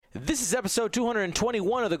This is episode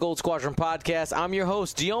 221 of the Gold Squadron podcast. I'm your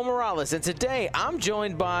host, Gio Morales, and today I'm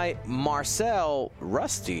joined by Marcel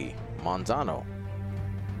Rusty Manzano.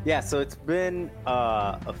 Yeah, so it's been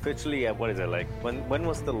officially at, what is it, like, when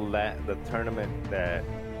was the tournament that,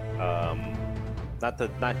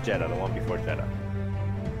 not Jeddah, the one before Jeddah?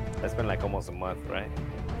 That's been like almost a month, right?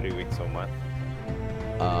 3 weeks or a month?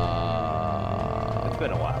 It's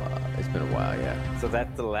been a while. It's been a while, yeah. So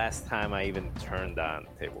that's the last time I even turned on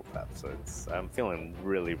tabletop. So I'm feeling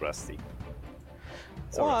really rusty.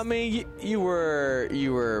 So well, rusty. I mean, you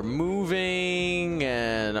were moving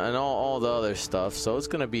and all the other stuff, so it's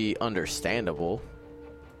gonna be understandable.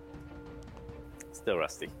 Still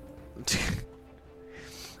rusty.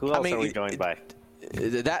 Who else are we joined by?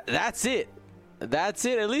 That's it. That's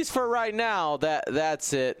it. At least for right now.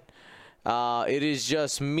 That's it. It is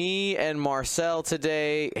just me and Marcel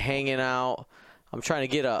today hanging out. I'm trying to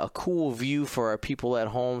get a cool view for our people at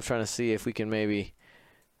home, trying to see if we can maybe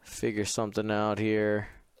figure something out here.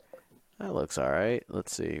 That looks all right.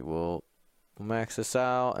 Let's see. We'll max this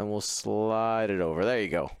out, and we'll slide it over. There you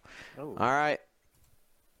go. Oh. All right.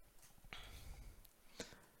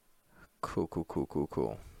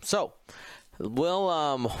 Cool. So,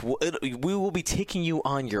 we will be taking you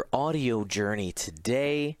on your audio journey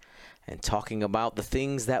today and talking about the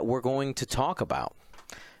things that we're going to talk about,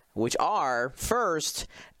 which are, first,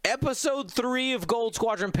 episode 3 of Gold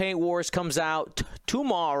Squadron Paint Wars comes out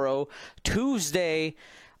tomorrow, Tuesday,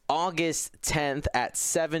 August 10th at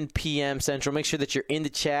 7 p.m. Central. Make sure that you're in the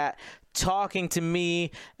chat talking to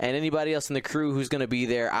me and anybody else in the crew who's going to be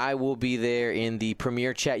there. I will be there in the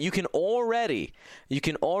premiere chat. You can already you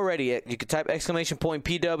can type exclamation point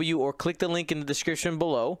PW or click the link in the description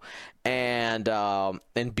below and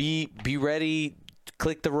be ready.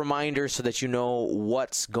 Click the reminder so that you know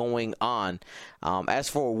what's going on. As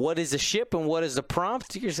for what is the ship and what is the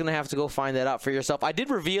prompt, you're just going to have to go find that out for yourself. I did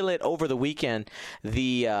reveal it over the weekend.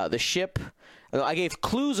 The ship, I gave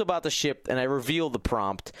clues about the ship and I revealed the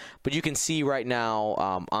prompt, but you can see right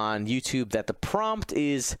now on YouTube that the prompt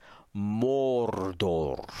is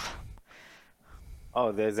Mordor. Oh,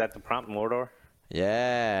 is that the prompt, Mordor?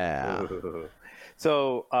 Yeah.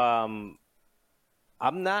 So, I'm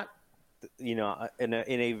not, in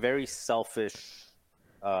a very selfish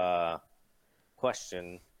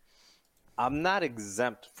question, I'm not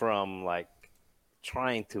exempt from like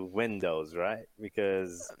trying to win those, right?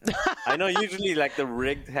 Because I know usually like the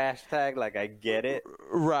rigged hashtag, like I get it,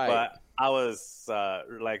 right? But I was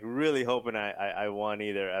like really hoping I won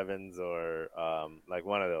either Evans or like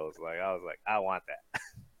one of those. Like I was like, I want that.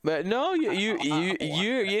 But no,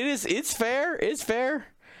 it's fair. It's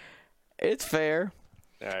fair.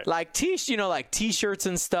 Right. Like like T-shirts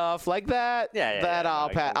and stuff like that. Yeah.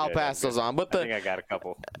 I'll pass those on. But I think I got a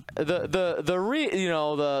couple.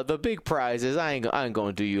 The big prizes, I ain't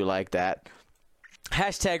gonna do you like that.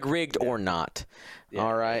 Hashtag rigged or not. Yeah,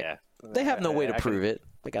 all right. Yeah. They have no way to prove it.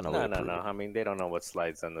 They got no way to prove it. No. I mean, they don't know what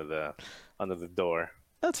slides under the door.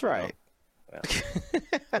 That's right. Yeah.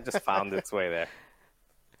 It just found its way there.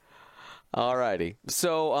 Alrighty,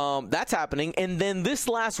 so that's happening, and then this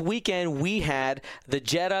last weekend we had the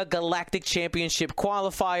Jeddah Galactic Championship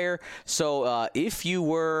qualifier. So if you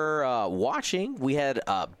were watching, we had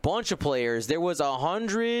a bunch of players. There was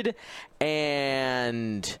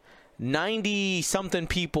 190 something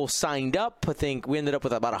people signed up. I think we ended up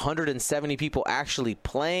with about 170 people actually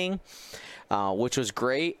playing. Which was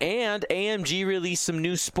great. And AMG released some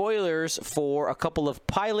new spoilers for a couple of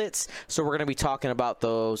pilots, so we're going to be talking about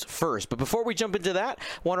those first. But before we jump into that, I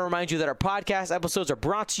want to remind you that our podcast episodes are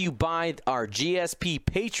brought to you by our GSP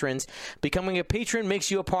patrons. Becoming a patron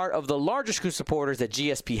makes you a part of the largest group of supporters that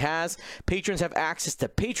GSP has. Patrons have access to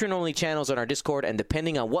patron-only channels on our Discord, and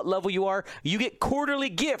depending on what level you are, you get quarterly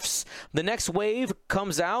gifts. The next wave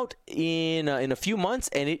comes out in a few months,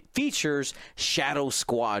 and it features Shadow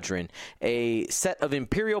Squadron, a set of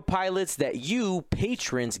Imperial pilots that you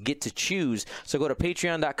patrons get to choose. So go to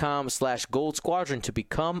patreon.com/Gold Squadron to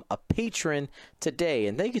become a patron today.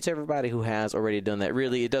 And thank you to everybody who has already done that.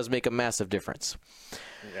 Really, it does make a massive difference.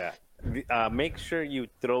 Yeah. Make sure you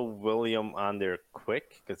throw William on there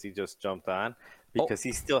quick because he just jumped on because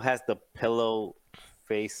he still has the pillow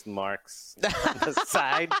face marks on the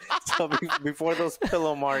side. So before those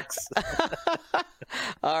pillow marks.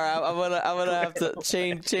 All right, I'm gonna have to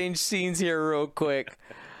change scenes here real quick.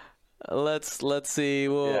 Let's see.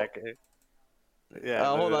 Well, yeah.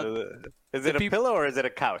 Hold on. Is it a pillow or is it a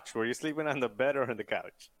couch? Were you sleeping on the bed or on the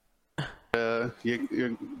couch?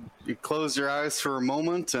 You close your eyes for a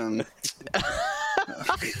moment and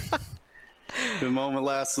The moment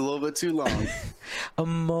lasts a little bit too long. A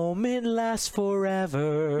moment lasts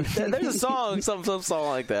forever. There's a song, some song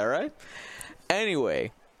like that, right?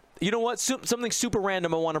 Anyway, you know what? Something super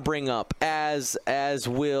random I want to bring up as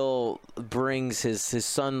Will brings his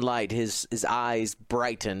sunlight, his eyes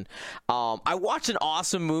brighten. I watched an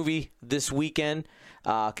awesome movie this weekend.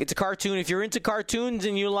 It's a cartoon. If you're into cartoons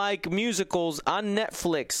and you like musicals, on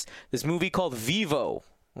Netflix, this movie called Vivo.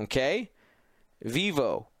 Okay?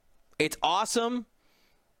 Vivo. It's awesome.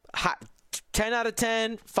 10 out of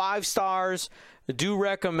 10, 5 stars. Do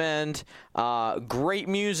recommend. Great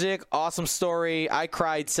music, awesome story. I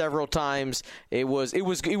cried several times. It was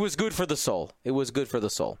good for the soul. It was good for the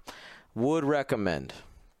soul. Would recommend.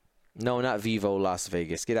 No, not Vivo Las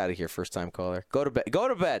Vegas. Get out of here, first time caller. Go to bed. Go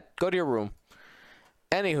to bed. Go to your room.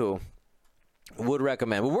 Anywho, would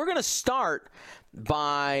recommend. But we're going to start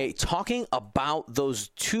by talking about those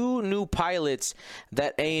 2 new pilots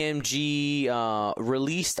that AMG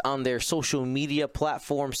released on their social media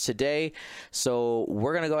platforms today. So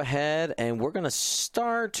we're going to go ahead and we're going to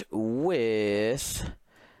start with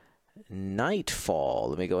Nightfall.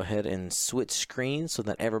 Let me go ahead and switch screens so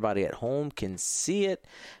that everybody at home can see it.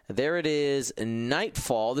 There it is,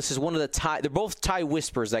 Nightfall. This is one of the they're both TIE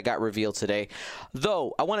Whispers that got revealed today.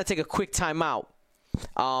 Though, I want to take a quick time out.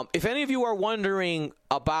 If any of you are wondering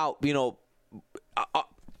about,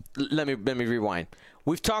 let me rewind.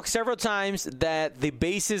 We've talked several times that the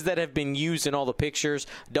bases that have been used in all the pictures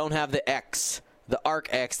don't have the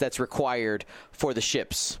Arc X that's required for the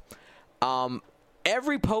ships.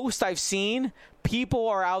 Every post I've seen, people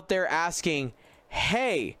are out there asking,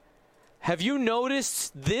 hey, have you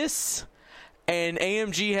noticed this? And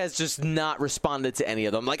AMG has just not responded to any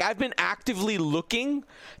of them. Like, I've been actively looking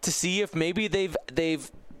to see if maybe they've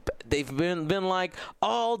been like,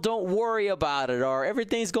 oh, don't worry about it, or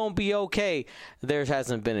everything's gonna be okay. There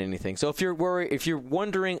hasn't been anything. So if you're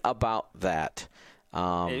wondering about that,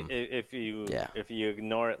 if you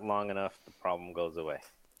ignore it long enough, the problem goes away.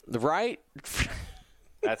 Right?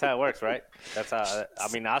 That's how it works, right? That's how. I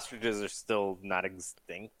mean, ostriches are still not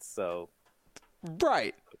extinct, so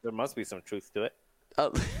right. There must be some truth to it.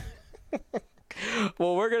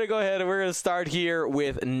 Well, we're going to go ahead and we're going to start here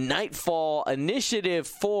with Nightfall Initiative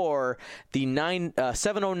for the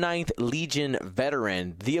 709th Legion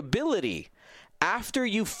veteran. The ability, after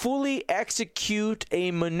you fully execute a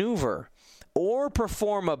maneuver or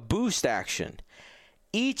perform a boost action,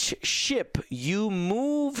 each ship you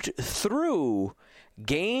moved through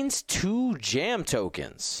gains 2 jam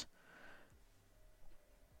tokens.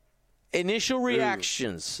 Initial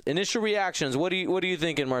reactions. What are you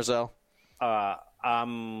thinking, Marcel? Of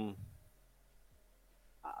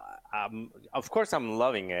course, I'm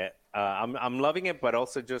loving it. I'm loving it, but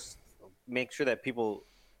also just make sure that people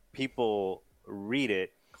read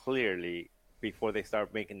it clearly before they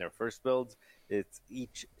start making their first builds. It's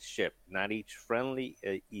each ship, not each friendly,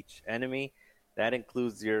 each enemy. That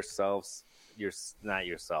includes yourselves, not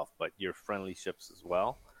yourself, but your friendly ships as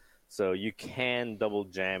well. So you can double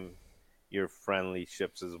jam your friendly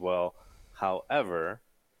ships as well. However,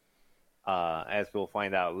 as we'll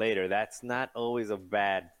find out later, that's not always a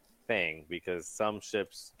bad thing because some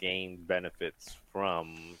ships gain benefits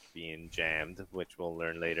from being jammed, which we'll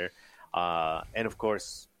learn later. And of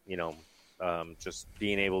course, just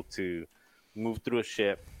being able to move through a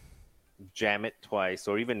ship, jam it twice,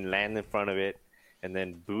 or even land in front of it, and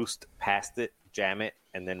then boost past it, jam it,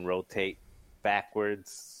 and then rotate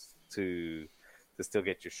backwards to still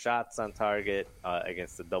get your shots on target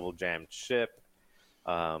against the double jammed ship.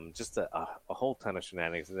 Just a whole ton of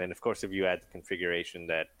shenanigans. And then, of course, if you add the configuration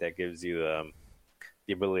that gives you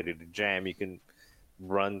the ability to jam, you can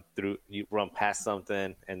run past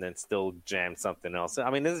something and then still jam something else.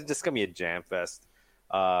 I mean, this is just gonna be a jam fest.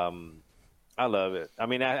 I love it. I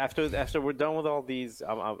mean, after we're done with all these,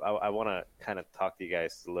 I want to kind of talk to you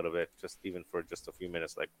guys a little bit, just even for just a few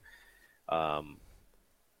minutes, like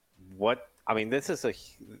what. I mean, these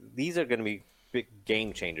are going to be big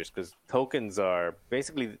game changers because tokens are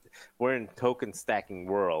basically, we're in token stacking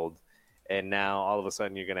world, and now all of a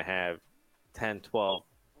sudden you're going to have 10, 12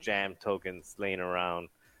 jam tokens laying around,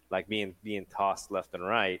 like being tossed left and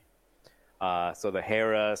right. So the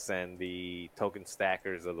Heras and the token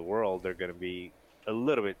stackers of the world are going to be a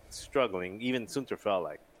little bit struggling. Even Sunter felt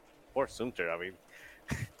like, poor Sunter. I mean,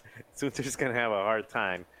 Sunter's going to have a hard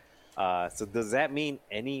time. So does that mean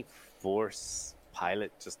any Force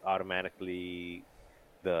pilot just automatically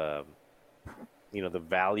the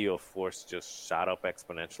value of Force just shot up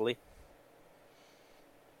exponentially?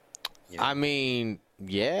 Yeah. I mean,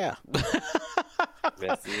 yeah.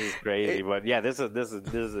 This is crazy, but yeah, this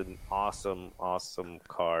is an awesome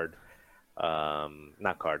card.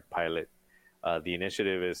 Not card, pilot. The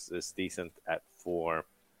initiative is decent at 4.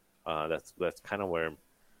 That's kind of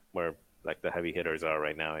where like the heavy hitters are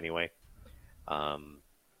right now anyway. Yeah,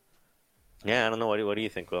 I don't know. What do you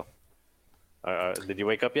think, Will? Did you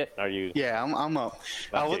wake up yet? Are you? Yeah, I'm up.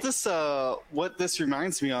 Okay. What this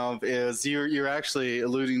reminds me of is you're actually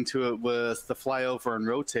alluding to it with the flyover and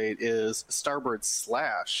rotate is starboard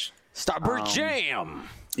slash. Starboard jam.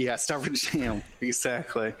 Yeah, starboard jam,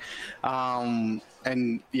 exactly. And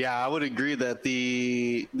yeah, I would agree that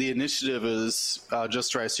the initiative is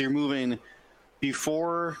just right. So you're moving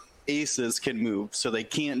before aces can move, so they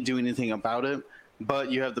can't do anything about it.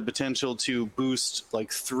 But you have the potential to boost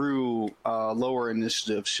like through lower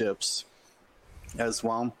initiative ships as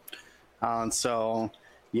well. So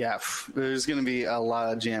yeah, there's going to be a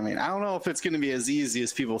lot of jamming. I don't know if it's going to be as easy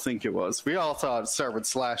as people think it was. We all thought starboard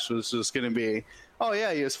slash was just going to be, oh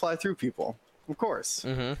yeah, you just fly through people, of course.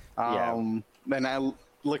 Mm-hmm. And I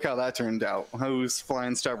look how that turned out. Who's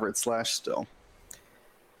flying starboard slash still?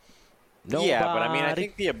 Nobody. Yeah, but I mean, I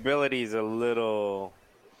think the ability is a little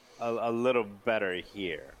better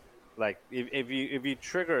here. Like if you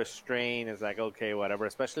trigger a strain, it's like okay, whatever.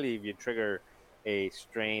 Especially if you trigger a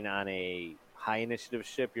strain on a high initiative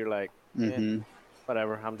ship, you're like,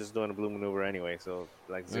 whatever. I'm just doing a blue maneuver anyway, so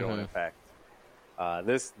like 0 impact.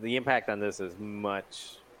 The impact on this is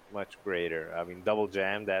much greater. I mean, double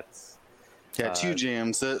jam. That's 2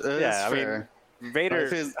 jams. That is fair. I mean, Vader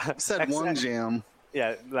if it said 1 jam.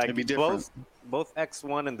 Yeah, like it'd be different. both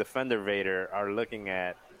X1 and Defender Vader are looking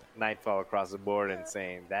at Nightfall across the board and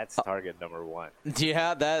saying that's target number 1.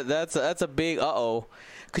 Yeah, that's a big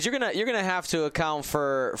because you're gonna have to account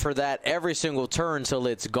for that every single turn till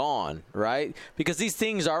it's gone, right? Because these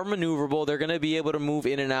things are maneuverable, they're gonna be able to move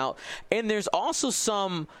in and out, and there's also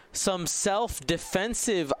some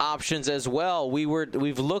self-defensive options as well.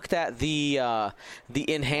 We've looked at the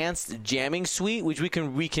enhanced jamming suite, which we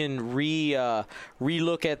can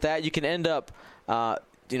relook at that. You can end up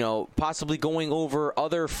possibly going over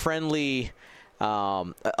other friendly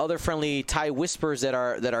TIE Whispers that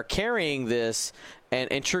are carrying this and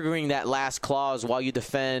triggering that last clause while you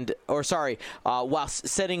defend, while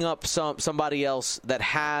setting up somebody else that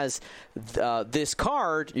has this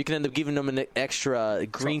card. You can end up giving them an extra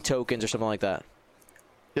green tokens or something like that.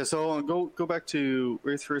 Yeah, so go back to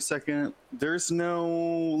Wraith for a second. There's no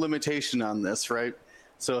limitation on this, right?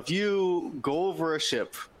 So if you go over a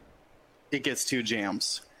ship, it gets 2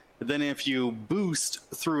 jams. And then if you boost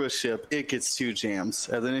through a ship, it gets 2 jams.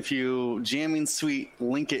 And then if you jamming suite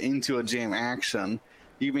link it into a jam action,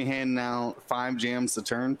 you can be handing out 5 jams a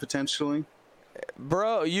turn potentially.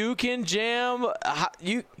 Bro, you can jam.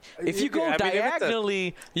 If you go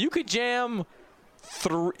diagonally, you could jam.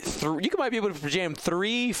 You might be able to jam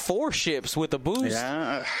 3-4 ships with a boost.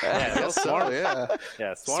 Yeah, swarms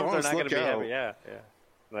are not going to be heavy. Yeah.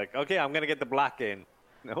 Like, okay, I'm going to get the block in.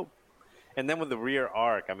 Nope. And then with the rear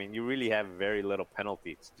arc, I mean, you really have very little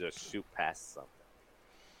penalty to just shoot past something.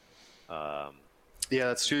 Yeah,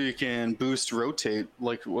 that's true. You can boost rotate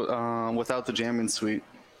like without the jamming suite.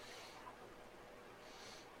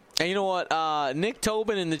 And you know what? Nick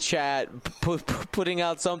Tobin in the chat putting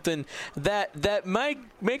out something that might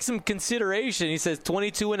make some consideration. He says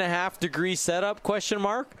 22.5-degree setup, ?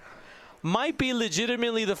 Might be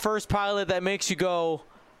legitimately the first pilot that makes you go,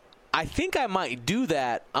 I think I might do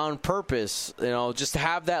that on purpose, just to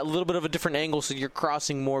have that little bit of a different angle so you're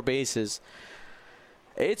crossing more bases.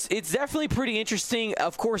 It's definitely pretty interesting.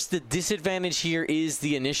 Of course, the disadvantage here is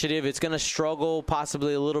the initiative. It's going to struggle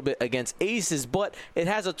possibly a little bit against aces, but it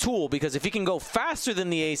has a tool because if you can go faster than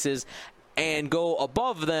the aces and go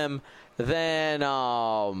above them, then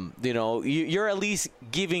you're at least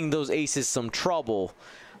giving those aces some trouble.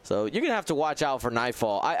 So you're going to have to watch out for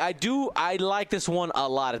Nightfall. I like this one a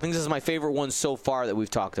lot. I think this is my favorite one so far that we've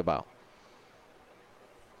talked about.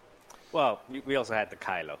 Well, we also had the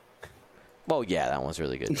Kylo. Oh, yeah, that one's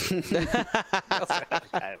really good.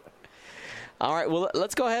 All right, well,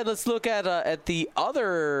 let's go ahead. Let's look at the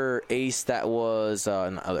other ace that was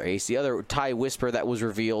the other TIE Whisper that was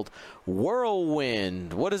revealed,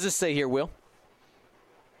 Whirlwind. What does this say here, Will?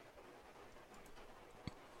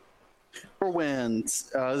 Whirlwind.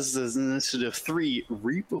 This is Initiative 3.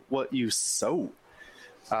 Reap what you sow.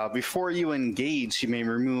 Before you engage, you may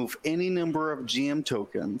remove any number of GM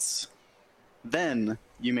tokens. Then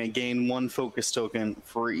you may gain 1 focus token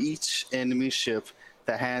for each enemy ship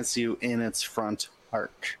that has you in its front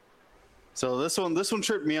arc. So this one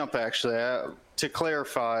tripped me up actually. To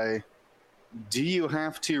clarify, do you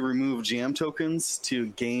have to remove GM tokens to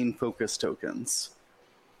gain focus tokens?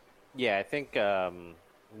 Yeah, I think there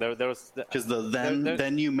was because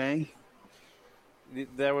then you may.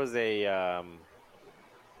 there was a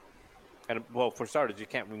and well, for starters, you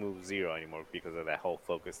can't remove 0 anymore because of that whole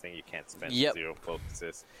focus thing. You can't spend Yep. 0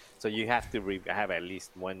 focuses, so you have to have at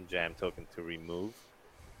least one jam token to remove.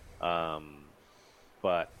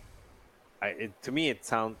 But to me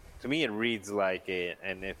it reads like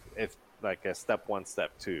if like a step 1,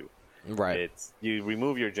 step 2. Right. It's you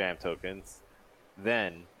remove your jam tokens,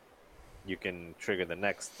 then you can trigger the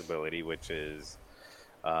next ability, which is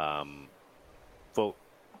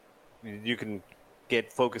you can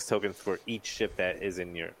get focus tokens for each ship that is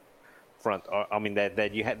in your front. I mean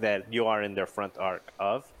that you are in their front arc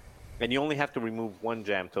of, and you only have to remove one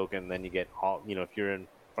jam token. Then you get all. You know, if you're in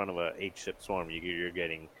front of a 8-ship swarm, you're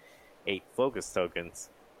getting 8 focus tokens.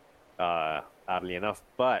 Oddly enough,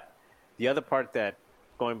 but the other part that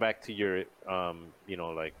going back to your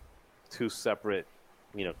like 2 separate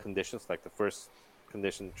conditions, like the first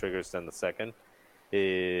condition triggers then the second,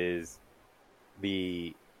 is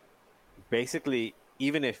basically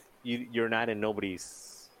even if you're not in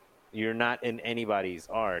anybody's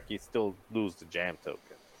arc, you still lose the jam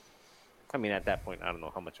token. I mean, at that point, I don't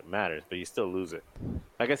know how much it matters, but you still lose it.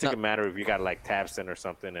 I guess it can matter if you got like Tabson or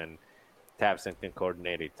something, and Tabson can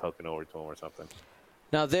coordinate a token over to him or something.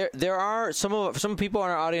 Now there are some people in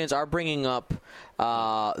our audience are bringing up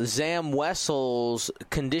Zam Wessel's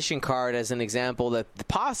condition card as an example that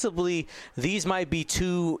possibly these might be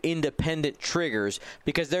 2 independent triggers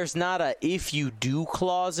because there's not a if you do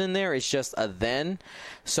clause in there, it's just a then.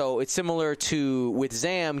 So it's similar to with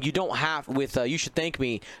Zam, you don't have with You Should Thank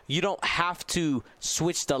Me, you don't have to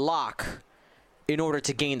switch the lock in order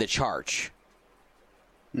to gain the charge.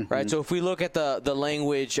 Mm-hmm. Right, so if we look at the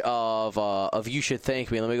language of You Should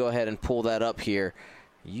Thank Me, let me go ahead and pull that up here.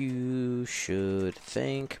 You should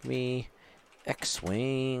thank me,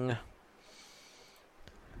 X-Wing.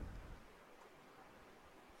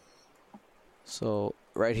 So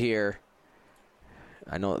right here,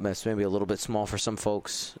 I know that's maybe a little bit small for some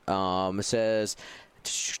folks. It says,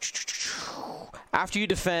 after you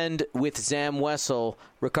defend with Zam Wessel,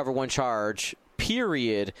 recover 1 charge.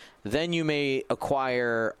 Period, then you may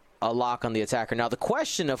acquire a lock on the attacker. Now, the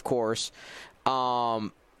question, of course,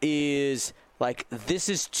 is like this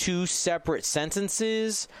is 2 separate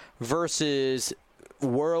sentences versus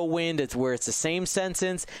Whirlwind. It's where it's the same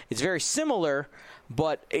sentence. It's very similar,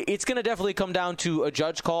 but it's going to definitely come down to a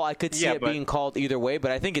judge call. I could see it being called either way, but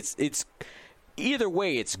I think it's either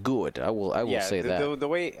way. It's good. I will say that. The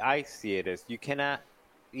way I see it is, you cannot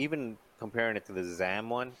even. Comparing it to the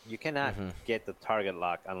Zam one, you cannot get the target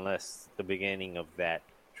lock unless the beginning of that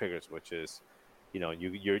triggers, which is,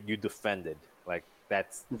 you defended. Like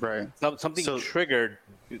that's right. Something triggered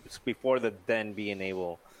before the then being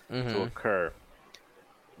able to occur.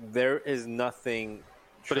 There is nothing.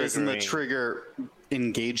 But isn't the trigger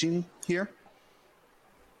engaging here?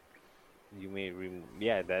 You may,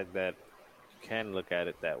 that you can look at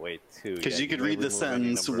it that way too. Because you could read the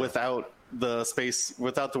sentence without the space,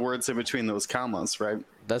 without the words in between those commas, right?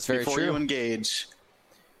 That's very true. Before you engage,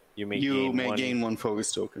 you may gain 1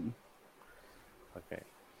 focus token. Okay.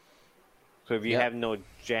 So if you have no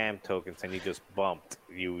jam tokens and you just bumped,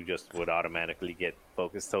 you just would automatically get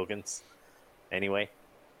focus tokens anyway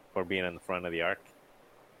for being in the front of the arc.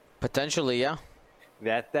 Potentially, yeah.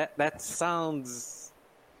 That sounds.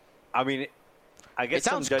 I mean, I guess it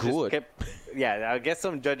sounds some judges good. I guess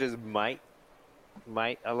some judges might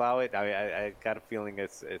allow it. I got a feeling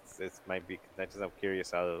it's might be contentious. I'm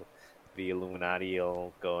curious how the Illuminati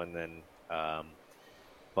will go, and then,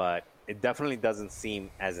 but it definitely doesn't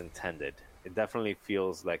seem as intended. It definitely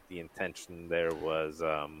feels like the intention there was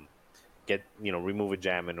remove a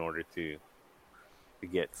jam in order to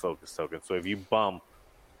get focus tokens. So if you bump,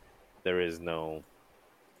 there is no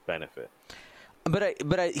benefit. But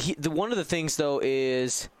one of the things though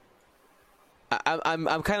is.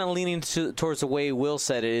 I'm kind of leaning towards the way Will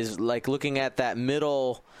said it, is like looking at that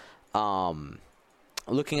middle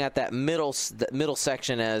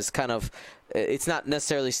section as kind of, it's not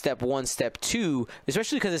necessarily step 1, step 2,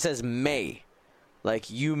 especially because it says may. Like,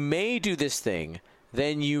 you may do this thing,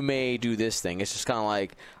 then you may do this thing. It's just kind of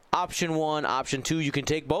like option 1, option 2. You can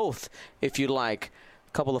take both if you'd like.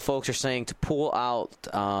 A couple of folks are saying to pull out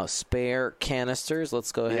spare canisters.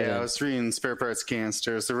 Let's go ahead. Yeah, I was reading spare parts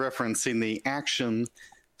canisters. They're referencing the action,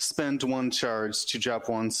 spend 1 charge to drop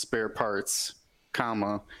 1 spare parts,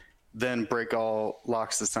 comma, then break all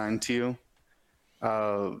locks assigned to you.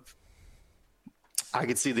 I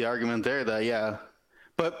could see the argument there that, yeah.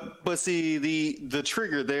 But see, the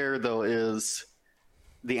trigger there, though, is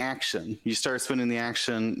the action. You start spending the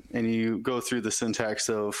action, and you go through the syntax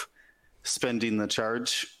of spending the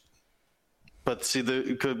charge. But see,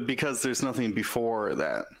 because there's nothing before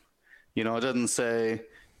that. You know, it doesn't say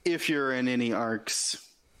if you're in any arcs,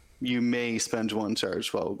 you may spend 1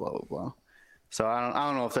 charge. Blah blah blah blah blah. So I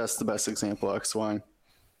don't know if that's the best example of X1.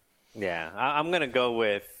 Yeah, I'm gonna go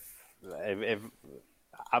with if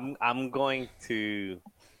I'm going to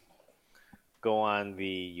go on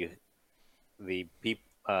the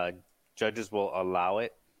judges will allow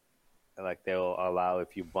it, like they'll allow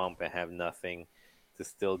if you bump and have nothing to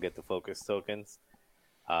still get the focus tokens,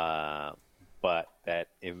 but that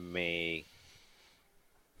it may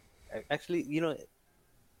actually, you know,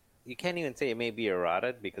 you can't even say it may be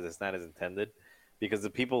errata because it's not as intended, because the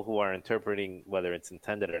people who are interpreting whether it's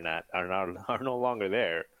intended or not are no longer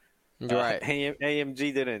there. Right.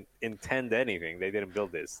 AMG didn't intend anything. They didn't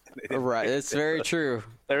build this. Right. It's very true.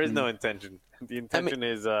 There is no intention. The intention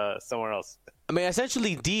is somewhere else. I mean,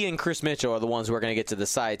 essentially, D and Chris Mitchell are the ones who are going to get to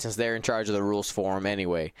decide since they're in charge of the rules for him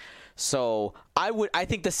anyway. So I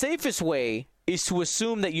think the safest way is to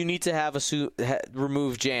assume that you need to have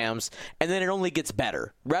remove jams, and then it only gets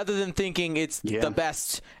better, rather than thinking it's the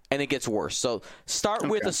best and it gets worse. So start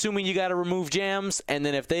with assuming you got to remove jams, and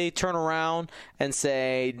then if they turn around and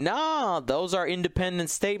say, nah, those are independent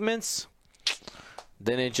statements,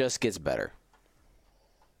 then it just gets better.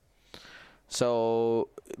 So,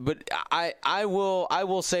 but I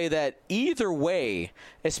will say that either way,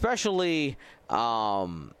 especially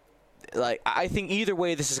like I think either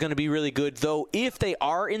way this is going to be really good. Though if they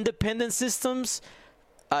are independent systems,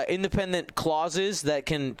 independent clauses that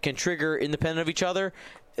can trigger independent of each other,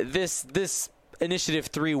 this Initiative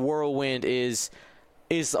 3 Whirlwind is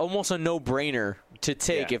almost a no-brainer to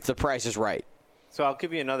take if the price is right. So I'll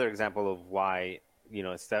give you another example of why, you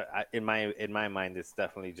know, it's in my mind it's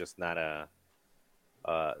definitely just not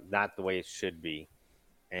the way it should be.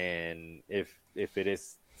 And if it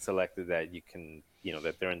is selected that you can, you know,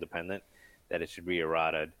 that they're independent, that it should be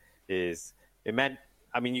errata, you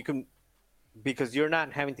can, because you're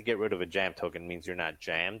not having to get rid of a jam token means you're not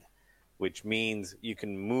jammed, which means you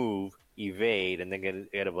can move, evade, and then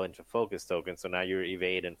get a bunch of focus tokens. So now you're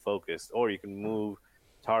evade and focused, or you can move,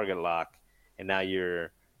 target lock, and now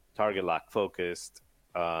you're target lock focused.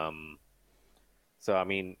 So I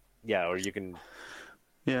mean, yeah, or you can.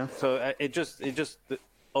 Yeah. So it just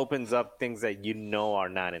opens up things that you know are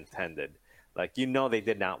not intended. Like, you know, they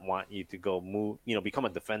did not want you to go move, you know, become a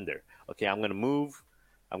defender. Okay, I'm going to move,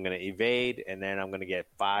 I'm going to evade, and then I'm going to get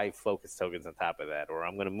 5 focus tokens on top of that. Or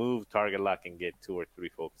I'm going to move, target lock, and get 2 or 3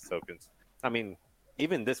 focus tokens. I mean,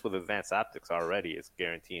 even this with advanced optics already is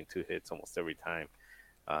guaranteeing 2 hits almost every time.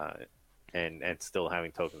 And still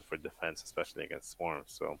having tokens for defense, especially against swarms.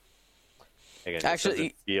 So, again,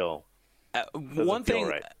 actually, one thing,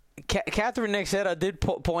 right. Catherine Nexera did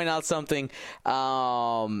point out something,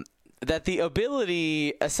 that the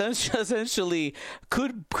ability essentially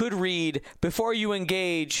could read, before you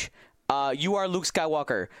engage, you are Luke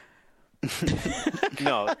Skywalker.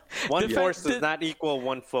 No, one force does not equal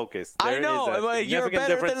 1 focus. I know, you're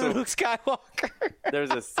better than Luke Skywalker.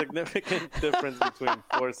 There's a significant difference between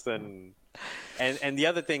force and the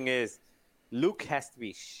other thing is, Luke has to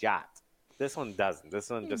be shot. This one doesn't. This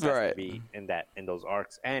one just has to be in those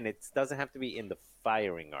arcs, and it doesn't have to be in the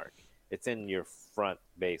firing arc. It's in your front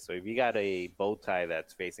base. So if you got a bow tie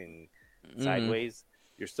that's facing sideways,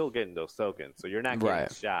 you're still getting those tokens. So you're not getting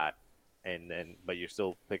shot, but you're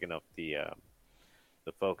still picking up the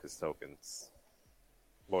focus tokens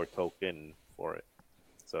or token for it.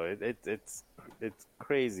 So it's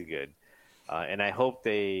crazy good, and I hope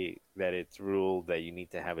that it's ruled that you need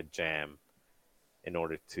to have a jam in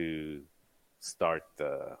order to start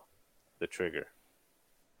the trigger.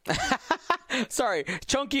 Sorry,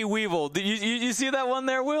 Chunky Weevil. Did you see that one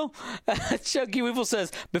there, Will? Chunky Weevil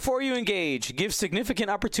says, before you engage, give significant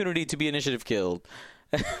opportunity to be initiative killed.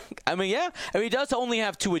 I mean, yeah. I mean, it does only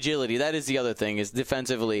have 2 agility. That is the other thing, is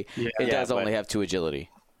defensively, it does only have 2 agility.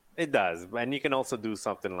 It does. And you can also do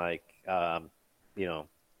something like, you know,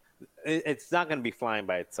 it's not going to be flying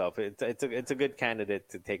by itself. It's a good candidate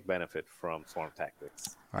to take benefit from swarm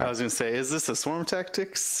tactics. Right. I was going to say, is this a swarm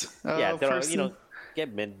tactics person? You know,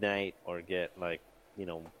 get midnight or get, like, you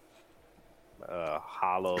know,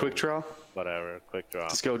 hollow. Quick draw? Whatever, quick draw.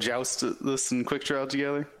 Just go joust this and quick draw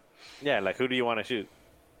together? Yeah, like, who do you want to shoot?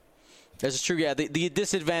 That's true, yeah. The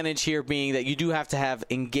disadvantage here being that you do have to have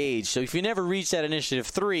engaged. So if you never reach that Initiative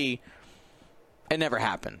 3, it never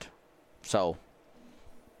happened. So,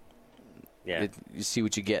 yeah, you see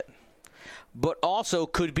what you get. But also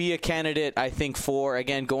could be a candidate, I think, for,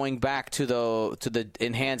 again, going back to the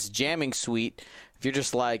enhanced jamming suite, If you're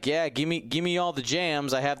just like, yeah, give me all the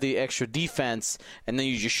jams, I have the extra defense, and then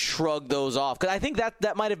you just shrug those off. Because I think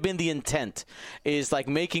that might have been the intent, is like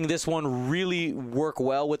making this one really work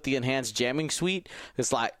well with the enhanced jamming suite.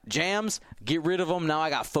 It's like, jams, get rid of them, now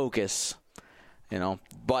I got focus.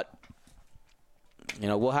 But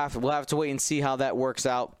we'll have to wait and see how that works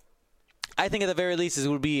out. I think at the very least it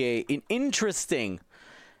would be an interesting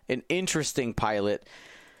pilot.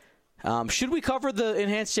 Should we cover the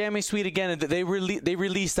enhanced jamming suite again? They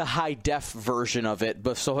released a high def version of it,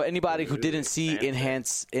 but so anybody who didn't see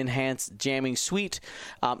enhanced jamming suite,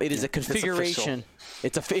 it is a configuration.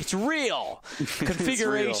 It's real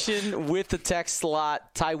configuration real. With the text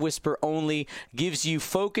slot. TIE Whisper only gives you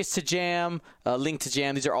focus to jam, link to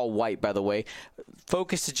jam. These are all white, by the way.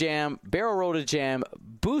 Focus to jam, barrel roll to jam,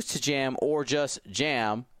 boost to jam, or just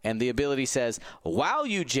jam. And the ability says, while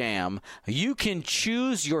you jam, you can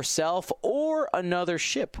choose yourself or another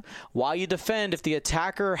ship. While you defend, if the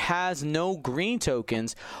attacker has no green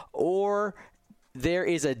tokens or there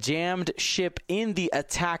is a jammed ship in the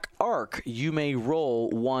attack arc, you may roll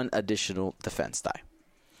one additional defense die.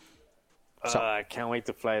 I can't wait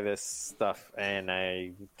to fly this stuff, and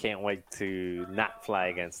I can't wait to not fly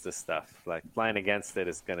against this stuff. Like, flying against it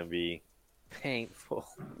is going to be painful.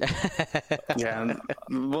 Yeah,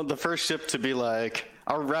 well, the first ship to be like,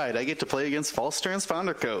 all right, I get to play against false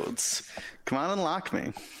transponder codes. Come on and lock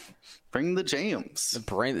me. Bring the jams.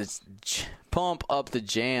 Pump up the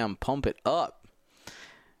jam. Pump it up.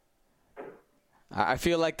 I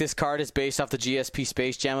feel like this card is based off the GSP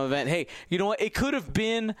Space Jam event. Hey, you know what? It could have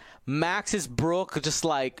been Max's Brook, just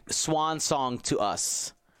like swan song to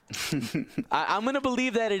us. I'm going to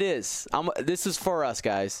believe that it is. This is for us,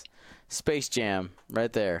 guys. Space Jam,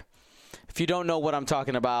 right there. If you don't know what I'm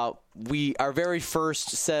talking about, our very first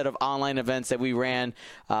set of online events that we ran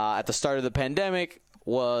at the start of the pandemic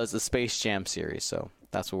was the Space Jam series. So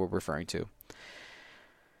that's what we're referring to.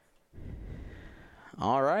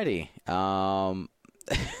 Alrighty.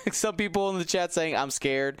 Some people in the chat saying, I'm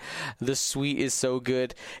scared. The suite is so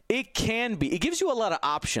good. It can be. It gives you a lot of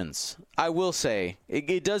options. I will say.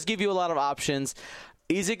 It does give you a lot of options.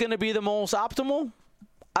 Is it going to be the most optimal?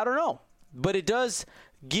 I don't know. But it does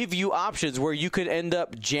give you options where you could end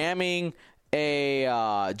up jamming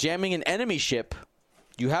an enemy ship.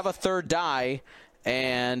 You have a third die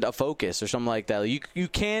and a focus or something like that. You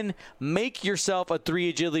can make yourself a 3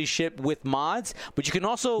 agility ship with mods, but you can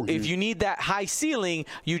also, if you need that high ceiling,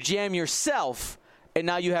 you jam yourself, and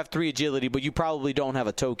now you have 3 agility, but you probably don't have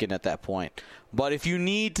a token at that point. But if you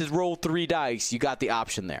need to roll 3 dice, you got the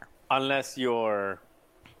option there. Unless you're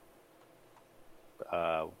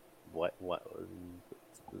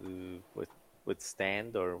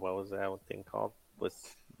withstand, or what was that thing called?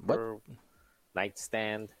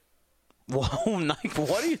 Nightstand. Whoa,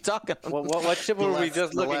 what are you talking about? What ship were we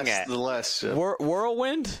just looking at? The last ship.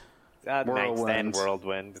 Whirlwind? Nightstand,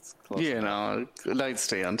 Whirlwind. It's close.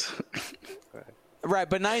 Nightstand. Right,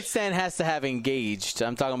 but Nightstand has to have engaged.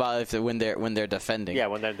 I'm talking about when they're defending. Yeah,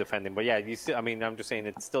 when they're defending. But yeah, I'm just saying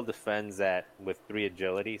it still defends that with 3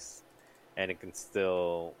 agilities, and it can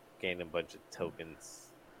still gain a bunch of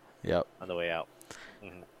tokens. Yep. On the way out.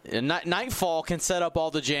 Mm-hmm. And Nightfall can set up all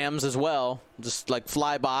the jams as well, just like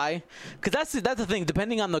fly by. Because that's the thing.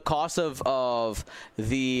 Depending on the cost of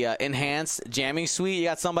the enhanced jamming suite, you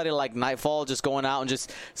got somebody like Nightfall just going out and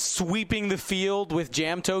just sweeping the field with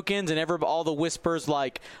jam tokens, and all the whispers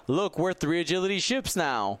like, "Look, we're 3 agility ships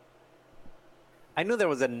now." I knew there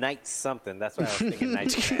was a night something. That's why I was thinking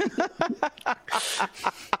night.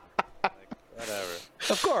 Whatever.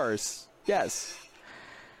 Of course, yes.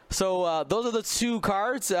 So those are the 2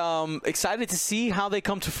 cards. Excited to see how they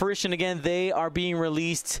come to fruition. Again, they are being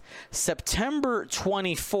released September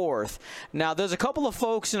 24th. Now, there's a couple of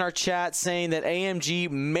folks in our chat saying that AMG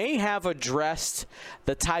may have addressed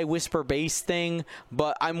the TIE Whisper base thing,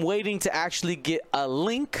 but I'm waiting to actually get a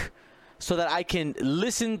link so that I can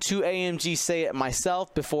listen to AMG say it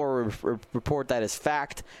myself before we report that as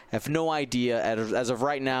fact. I have no idea. As of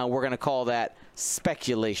right now, we're going to call that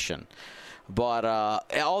speculation. But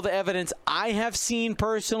all the evidence I have seen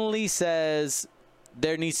personally says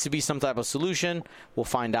there needs to be some type of solution. We'll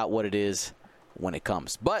find out what it is when it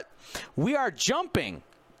comes. But we are jumping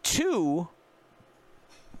to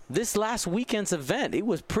this last weekend's event. It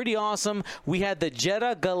was pretty awesome. We had the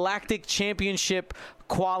Jeddah Galactic Championship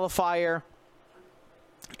qualifier,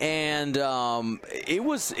 and it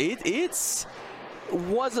was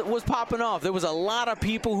popping off. There was a lot of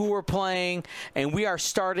people who were playing, and we are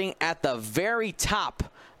starting at the very top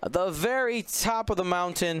of the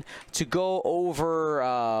mountain to go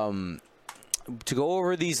over to go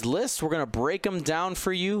over these lists. We're going to break them down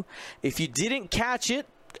for you. If you didn't catch it,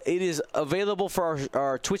 it is available for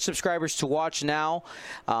our Twitch subscribers to watch now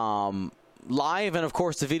live. And, of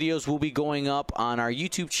course, the videos will be going up on our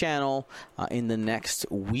YouTube channel in the next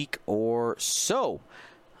week or so.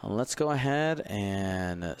 Let's go ahead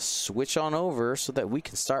and switch on over so that we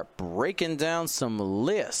can start breaking down some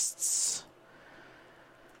lists.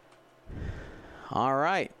 All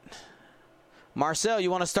right. Marcel, you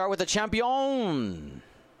want to start with the champion?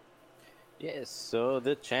 Yes, so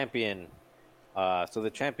the champion. So the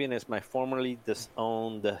champion is my formerly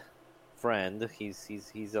disowned friend.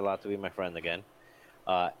 He's allowed to be my friend again.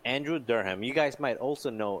 Andrew Durham. You guys might also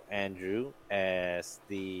know Andrew as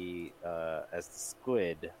the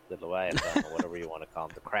squid, the Leviathan, or whatever you want to call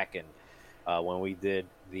him, the Kraken. When we did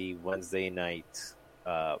the Wednesday night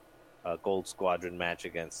Gold Squadron match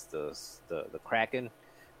against the Kraken,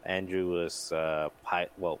 Andrew was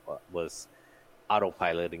was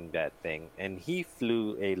autopiloting that thing, and he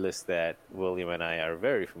flew a list that William and I are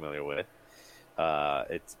very familiar with.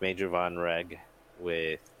 It's Major Von Reg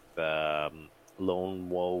with Lone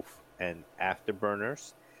Wolf and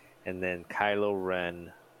Afterburners, and then Kylo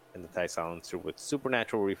Ren and the TIE Silencer with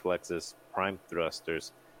Supernatural Reflexes, Prime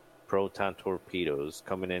Thrusters, Proton Torpedoes,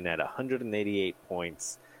 coming in at 188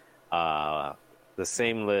 points. The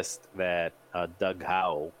same list that Doug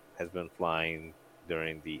Howe has been flying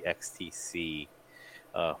during the XTC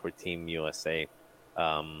for Team USA.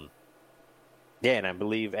 Yeah, and I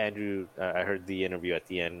believe Andrew, I heard the interview at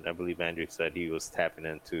the end, I believe Andrew said he was tapping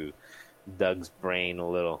into Doug's brain a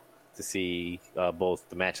little to see both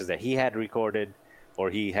the matches that he had recorded or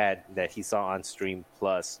that he saw on stream,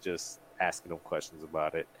 plus just asking him questions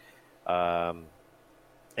about it. And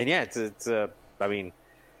yeah, I mean,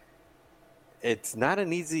 it's not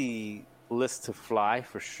an easy list to fly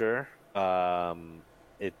for sure.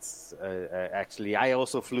 It's actually, I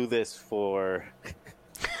also flew this for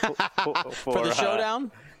for the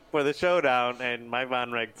showdown. For the showdown, and my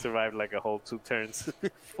Von Reg survived like a whole 2 turns.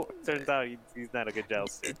 Turns out he's not a good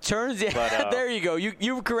jouster. It turns, yeah. But, there you go.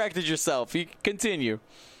 You corrected yourself. You continue.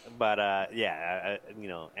 But you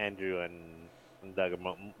know, Andrew and Doug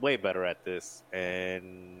are way better at this,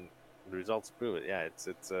 and the results prove it. Yeah, it's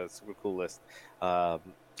a super cool list.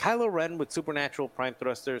 Kylo Ren with Supernatural Prime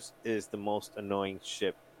Thrusters is the most annoying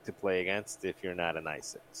ship to play against if you're not an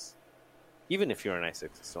I-6. Even if you're an I-6,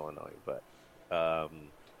 it's still annoying. But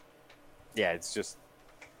yeah, it's just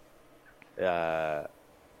I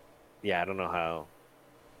don't know how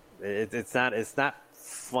it's not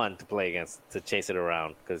fun to play against, to chase it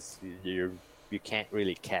around, because you can't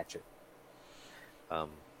really catch it. So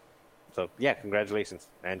yeah, congratulations,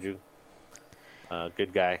 Andrew.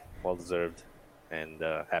 Good guy, well deserved, and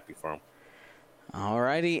happy for him.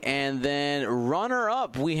 Alrighty, and then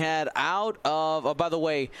runner-up we had out of, by the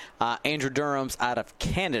way, Andrew Durham's out of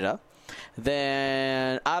Canada.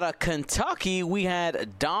 Then out of Kentucky, we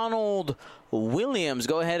had Donald Williams.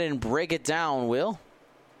 Go ahead and break it down, Will.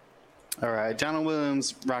 All right, Donald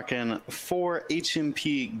Williams rocking 4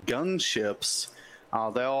 HMP gunships.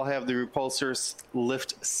 They all have the repulsors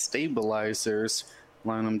lift stabilizers,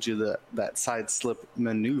 allowing them to do that side slip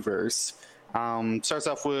maneuvers. Starts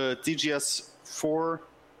off with DGS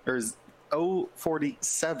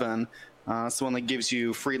 047. It's the one that gives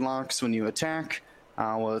you free locks when you attack,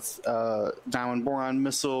 with Diamond Boron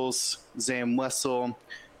missiles, Zam Wessel,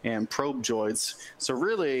 and probe droids. So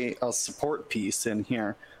really a support piece in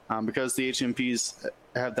here, because the HMPs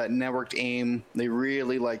have that networked aim. They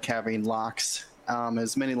really like having locks,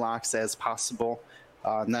 as many locks as possible,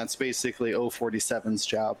 and that's basically 047's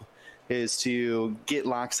job, is to get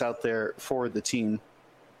locks out there for the team.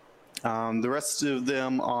 The rest of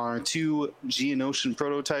them are 2 Geonosian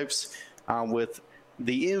prototypes, with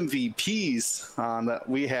the MVPs that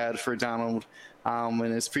we had for Donald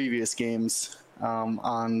in his previous games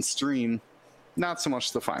on stream. Not so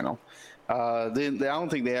much the final. I don't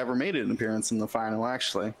think they ever made an appearance in the final,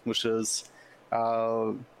 actually, which is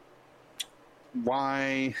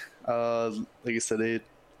why, like I said,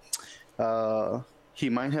 he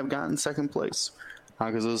might have gotten second place.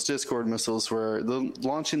 Because those Discord missiles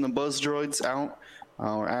launching the buzz droids out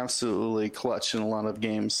were absolutely clutch in a lot of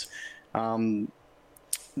games.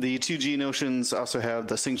 The 2 Geonosians also have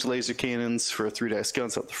the Singed laser cannons for 3-dice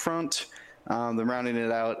guns at the front. Then rounding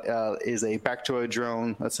it out is a Bactoid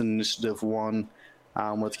drone. That's an Initiative 1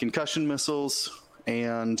 with concussion missiles,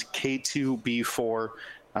 and K2B4.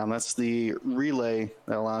 That's the relay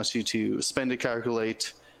that allows you to spend to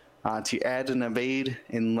calculate, to add and evade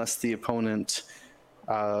unless the opponent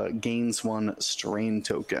gains 1 strain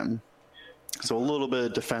token. So a little bit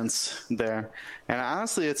of defense there. And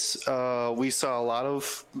honestly, it's we saw a lot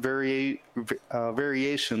of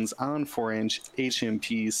variations on 4-inch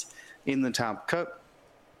HMPs in the top cut.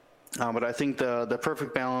 But I think the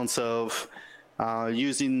perfect balance of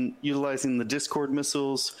utilizing the Discord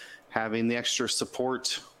missiles, having the extra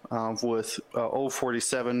support with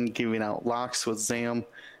 047 giving out locks with ZAM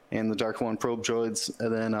and the Dark One probe droids,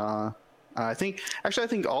 and then I think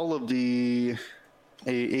all of the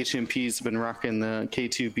HMPs have been rocking the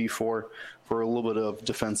K2B4 for a little bit of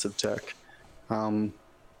defensive tech. And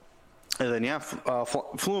then,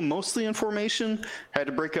 flew them mostly in formation. Had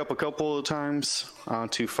to break up a couple of times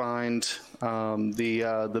to find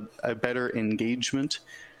a better engagement.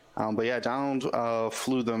 But yeah, Donald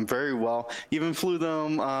flew them very well. Even flew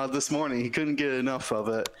them this morning. He couldn't get enough of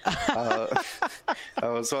it. I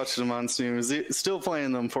was watching him on stream. He was still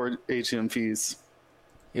playing them for HMPs.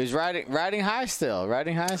 He was riding high still.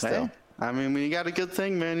 Hey, I mean, when you got a good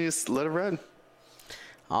thing, man, you just let it ride.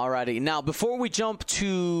 Alrighty. Now, before we jump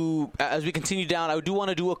to, as we continue down, I do want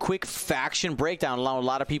to do a quick faction breakdown. A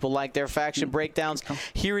lot of people like their faction breakdowns.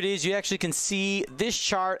 Here it is. You actually can see this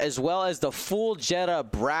chart as well as the full Jedha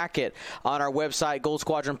bracket on our website,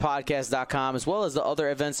 goldsquadronpodcast.com, as well as the other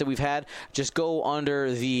events that we've had. Just go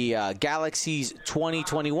under the Galaxies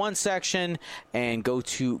 2021 section and go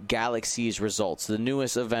to Galaxies results. The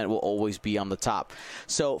newest event will always be on the top.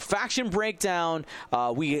 So, faction breakdown,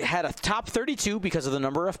 we had a top 32 because of the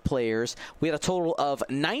number of players. We had a total of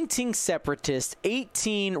 19 Separatists,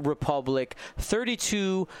 18 Republic,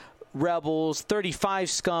 32 Rebels, 35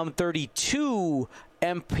 Scum, 32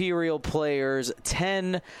 Imperial players,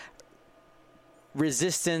 10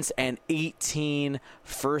 Resistance, and 18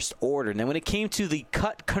 First Order. Now, when it came to the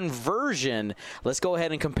cut conversion, let's go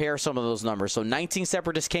ahead and compare some of those numbers. So 19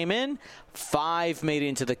 Separatists came in, 5 made it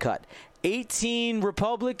into the cut. 18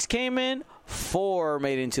 Republics came in, 4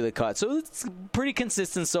 made it into the cut. So it's pretty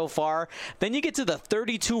consistent so far. Then you get to the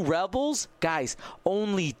 32 Rebels. Guys,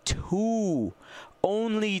 only 2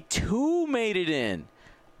 made it in.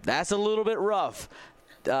 That's a little bit rough.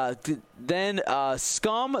 Then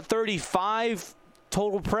Scum, 35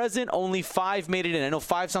 total present, only 5 made it in. I know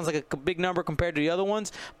 5 sounds like a big number compared to the other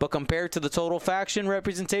ones, but compared to the total faction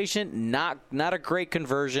representation, not a great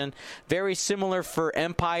conversion. Very similar for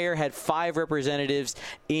Empire, had 5 representatives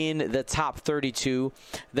in the top 32.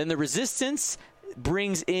 Then the Resistance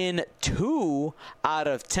brings in 2 out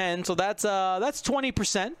of 10, so that's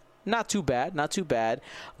 20%. Not too bad.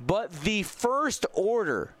 But the First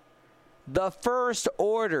Order,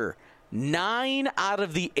 9 out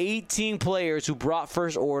of the 18 players who brought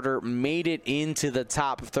First Order made it into the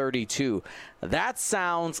top 32. That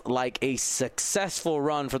sounds like a successful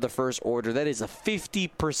run for the First Order. That is a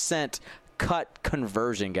 50% cut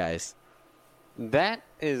conversion, guys. That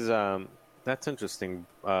is that's interesting.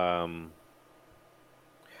 I'm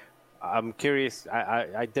curious.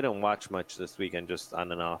 I didn't watch much this weekend, just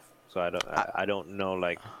on and off, so I don't know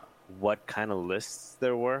like what kind of lists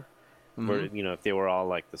there were. Mm-hmm. Or, if they were all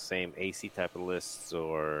like the same AC type of lists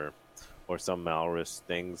or some Malrus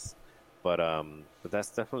things, but that's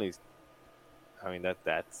definitely, I mean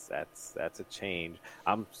that's a change.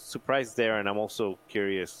 I'm surprised there, and I'm also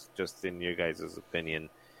curious, just in your guys' opinion,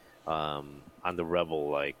 on the Rebel.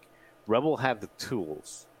 Like, Rebel have the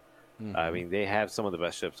tools. Mm-hmm. I mean, they have some of the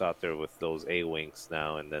best ships out there with those A-Wings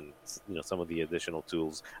now, and then some of the additional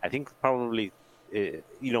tools. I think probably.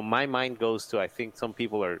 My mind goes to, I think some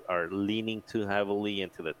people are leaning too heavily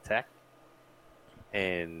into the tech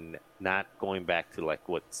and not going back to like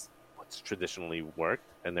what's traditionally worked,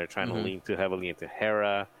 and they're trying to lean too heavily into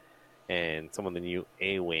Hera and some of the new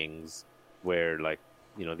A-Wings, where like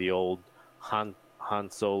the old Han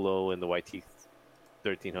Solo and the YT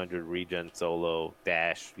 1300 regen Solo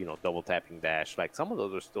dash, double tapping dash, like some of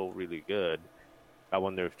those are still really good. I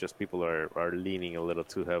wonder if just people are leaning a little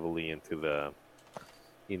too heavily into the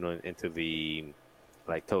into the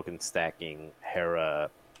like token stacking Hera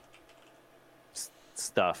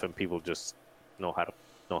stuff, and people just know how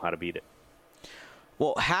to beat it.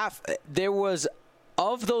 Well, there was,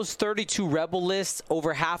 of those 32 Rebel lists,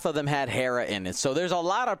 over half of them had Hera in it. So there's a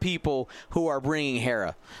lot of people who are bringing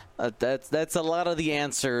Hera. That's a lot of the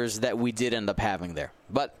answers that we did end up having there.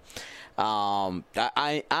 But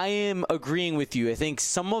I am agreeing with you. I think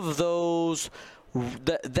some of those.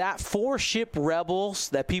 That 4-ship Rebels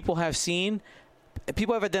that people have seen,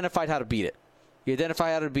 people have identified how to beat it. You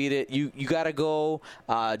identify how to beat it. You got to go.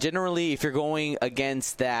 Generally, if you're going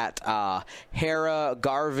against that Hera,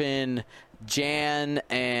 Garvin, Jan,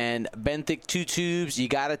 and Benthic 2 tubes, you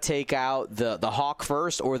got to take out the Hawk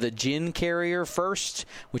first or the Jin carrier first,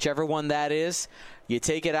 whichever one that is. You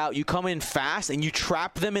take it out, you come in fast, and you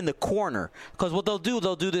trap them in the corner. Because what they'll do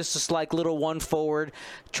this just like little one forward,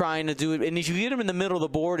 trying to do it. And if you get them in the middle of the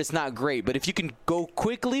board, it's not great. But if you can go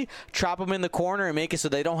quickly, trap them in the corner, and make it so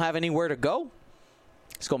they don't have anywhere to go,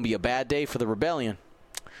 it's going to be a bad day for the Rebellion.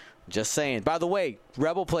 Just saying. By the way,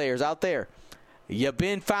 Rebel players out there, you've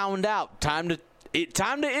been found out. Time to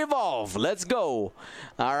evolve. Let's go.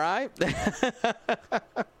 All right.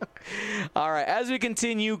 All right. As we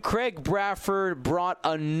continue, Craig Bradford brought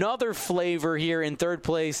another flavor here in third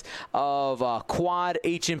place of quad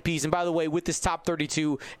HMPs. And by the way, with this top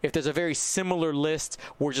 32, if there's a very similar list,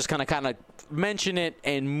 we're just going to kind of mention it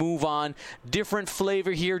and move on. Different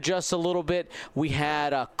flavor here just a little bit. We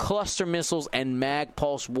had cluster missiles and mag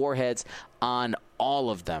pulse warheads on all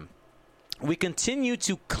of them. We continue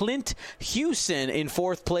to Clint Hewson in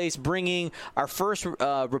fourth place, bringing our first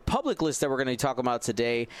Republic list that we're going to talk about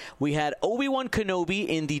today. We had Obi-Wan Kenobi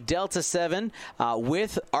in the Delta 7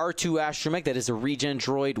 with R2 Astromech, that is a regen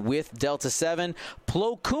droid with Delta 7.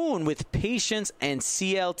 Plo Koon with Patience and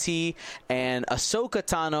CLT, and Ahsoka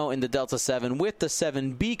Tano in the Delta 7 with the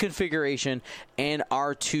 7B configuration and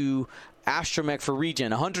R2 Astromech for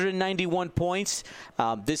regen. 191 points.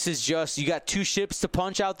 This is just, you got two ships to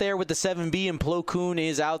punch out there with the 7B, and Plo Koon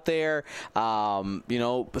is out there,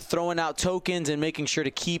 throwing out tokens and making sure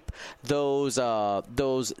to keep those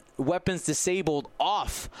weapons disabled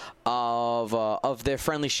off of their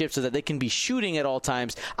friendly ships so that they can be shooting at all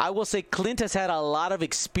times. I will say Clint has had a lot of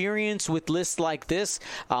experience with lists like this.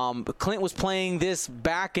 Clint was playing this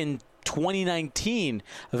back in 2019,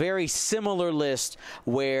 a very similar list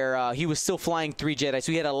where he was still flying 3 Jedi,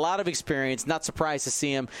 so he had a lot of experience. Not surprised to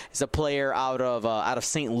see him as a player out of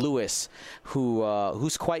St. Louis,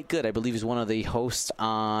 who's quite good. I believe he's one of the hosts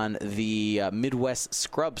on the Midwest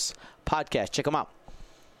Scrubs podcast. Check him out.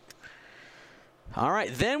 All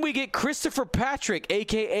right, then we get Christopher Patrick,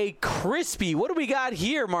 aka Crispy. What do we got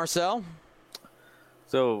here, Marcel?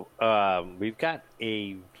 So we've got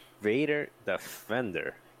a Vader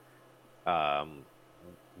Defender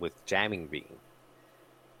with jamming beam,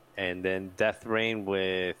 and then Death Rain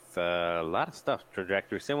with a lot of stuff: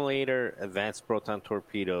 trajectory simulator, advanced proton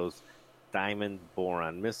torpedoes, diamond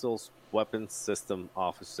boron missiles, weapons system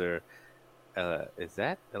officer. Is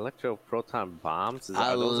that electro proton bombs?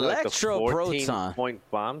 Are those like the 14-point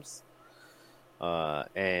bombs?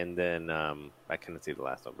 And then I couldn't see the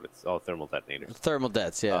last one, but it's all thermal detonators. Thermal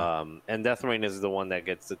dets, yeah. And Death Rain is the one that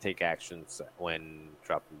gets to take actions when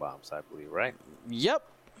dropping bombs, I believe, right? Yep.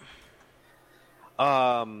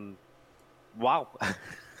 Wow. I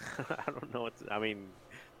don't know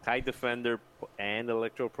TIE Defender and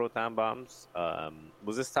electro proton bombs.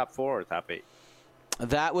 Was this top 4 or top 8?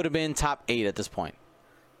 That would have been top 8 at this point.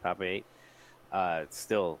 Top 8. It's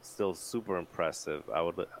still super impressive. I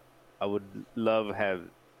would love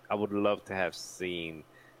to have seen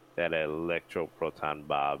that electro proton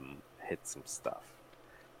bomb hit some stuff.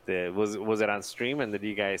 Was it on stream, and did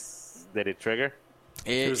it trigger?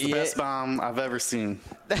 It was the best bomb I've ever seen.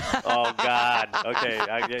 Oh God! Okay,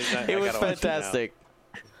 it was fantastic.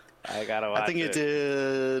 I gotta watch it. I think it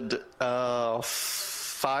did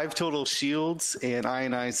 5 total shields and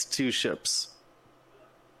ionized 2 ships.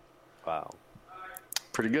 Wow,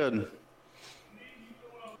 pretty good.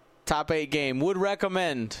 Top 8 game. Would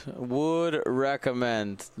recommend. It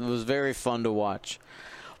was very fun to watch.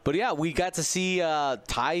 But yeah, we got to see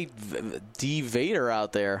TIE D Vader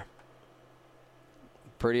out there.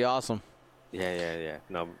 Pretty awesome. Yeah.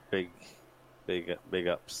 No, big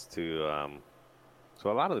ups to a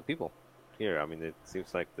lot of the people here. I mean, it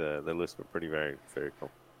seems like the list were pretty very, very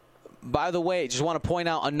cool. By the way, just want to point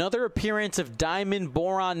out another appearance of diamond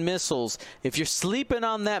boron missiles. If you're sleeping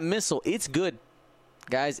on that missile, it's good.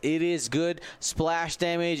 Guys, it is good. Splash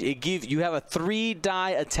damage. You have a 3-die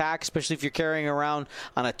attack, especially if you're carrying around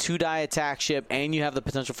on a 2-die attack ship, and you have the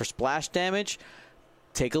potential for splash damage.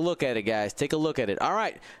 Take a look at it, guys. Take a look at it. All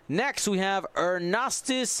right. Next, we have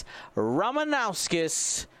Ernestus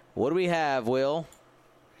Ramanauskas. What do we have, Will?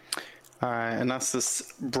 All right.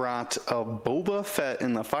 Ernestus brought a Boba Fett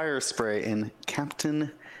in the fire spray and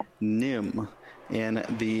Captain Nim in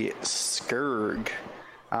the Skurg.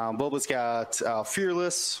 Boba's got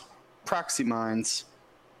Fearless, Proxy Mines,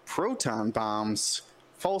 Proton Bombs,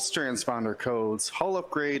 False Transponder Codes, Hull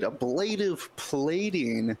Upgrade, Ablative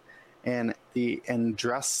Plating, and the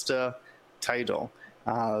Andrasta title.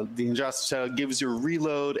 The Andrasta title gives you a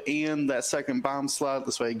reload and that second bomb slot.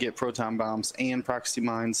 This way you get Proton Bombs and Proxy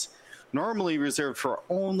Mines. Normally reserved for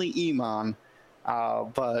only Eman,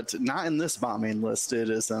 but not in this bombing list, it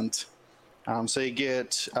isn't. So you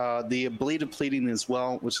get the Ablative Plating as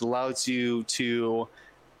well, which allows you to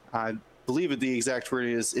believe the exact word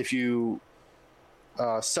is if you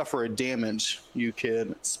suffer a damage, you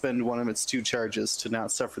can spend one of its 2 charges to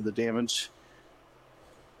not suffer the damage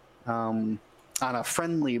on a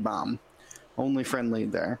friendly bomb. Only friendly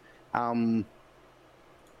there.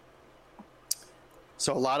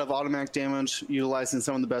 So a lot of automatic damage, utilizing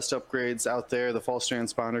some of the best upgrades out there, the false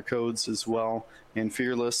transponder codes as well, and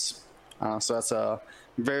Fearless. So that's a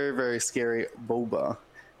very, very scary boba.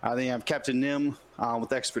 Then you have Captain Nim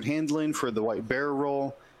with expert handling for the white barrel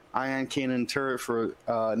roll. Ion cannon turret for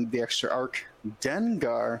the extra arc.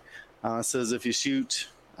 Dengar says if you shoot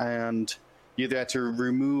and you either have to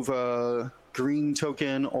remove a green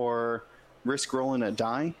token or risk rolling a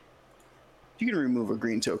die, you can remove a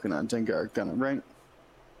green token on Dengar Gunner, right?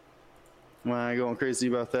 Am I going crazy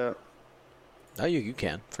about that? Oh, you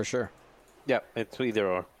can, for sure. Yeah, it's either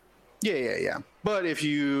or. Yeah. But if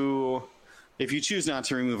you choose not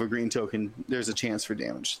to remove a green token, there's a chance for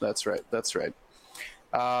damage. That's right.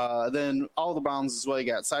 Then all the bombs as well. You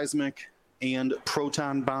got seismic and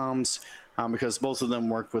proton bombs because both of them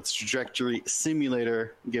work with trajectory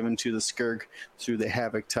simulator given to the Skirk through the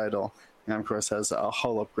Havoc title, and of course has a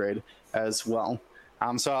hull upgrade as well.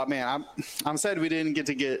 So man, I'm sad we didn't get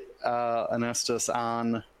Anestus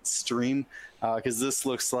on stream because this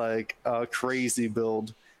looks like a crazy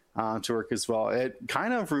build to work as well. It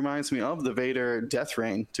kind of reminds me of the Vader Death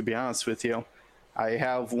Rain, to be honest with you. I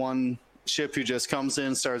have one ship who just comes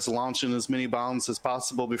in, starts launching as many bombs as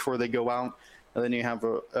possible before they go out, and then you have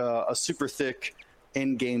a super thick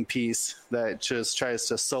in-game piece that just tries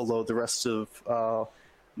to solo the rest of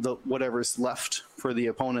the whatever's left for the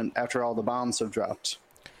opponent after all the bombs have dropped.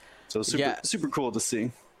 So super cool to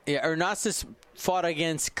see. Yeah, Ernastus fought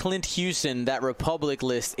against Clint Hewson, that Republic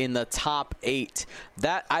list, in the top 8.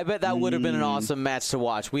 I bet that would have been an awesome match to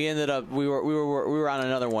watch. We ended up we were on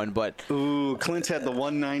another one, but Clint had the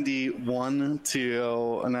 191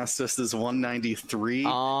 to Ernastus's 193.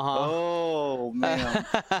 Oh man.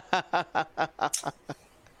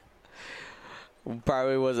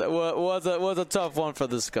 Probably was a tough one for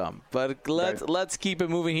the Scum, but let's keep it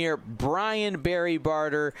moving here. Brian Barry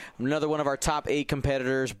Barter, another one of our top 8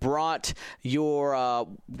 competitors, brought your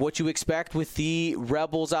what you expect with the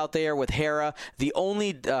Rebels out there with Hera, the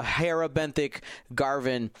only Hera, Benthic,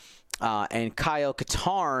 Garvin, and Kyle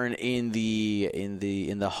Katarn in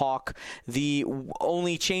the Hawk. The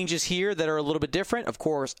only changes here that are a little bit different, of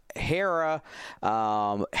course, Hera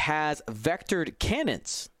has vectored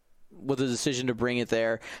cannons, with a decision to bring it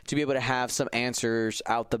there to be able to have some answers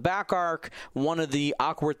out the back arc. One of the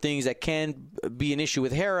awkward things that can be an issue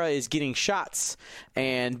with Hera is getting shots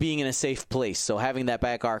and being in a safe place. So having that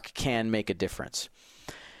back arc can make a difference.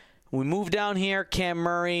 We move down here. Cam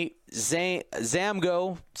Murray, Zam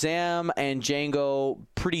and Django,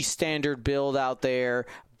 pretty standard build out there.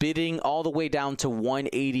 Bidding all the way down to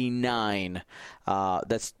 189.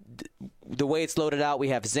 That's the way it's loaded out. We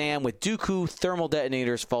have Zam with Dooku, thermal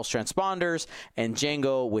detonators, false transponders, and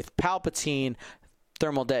Django with Palpatine,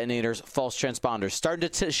 thermal detonators, false transponders. Starting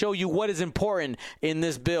to show you what is important in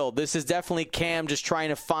this build. This is definitely Cam just trying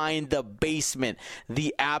to find the basement,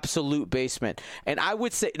 the absolute basement. And I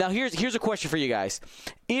would say, now here's a question for you guys.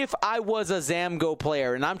 If I was a Zamgo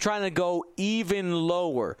player and I'm trying to go even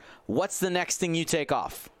lower, what's the next thing you take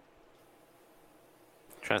off?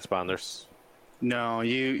 Transponders. No,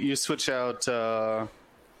 you switch out.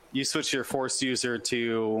 You switch your Force user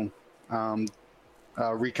to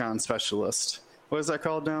Recon Specialist. What is that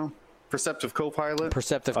called now? Perceptive Copilot?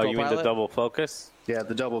 Perceptive Copilot? Copilot? You mean the double focus? Yeah,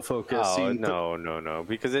 the double focus. Oh, no.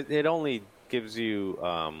 Because it only gives you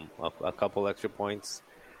a couple extra points,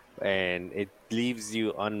 and it leaves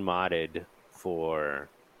you unmodded for...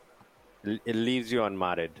 It leaves you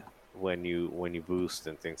unmodded when you boost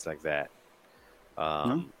and things like that.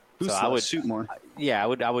 Boost, so I would shoot more. Yeah, I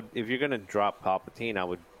would. If you're gonna drop Palpatine, I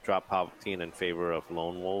would drop Palpatine in favor of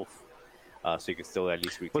Lone Wolf, so you can still at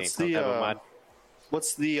least retain some type of mod.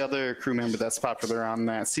 What's the other crew member that's popular on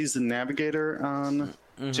that? Seasoned Navigator on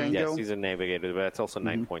Django? Yeah, Seasoned Navigator, but that's also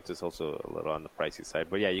 9 points. It's also a little on the pricey side.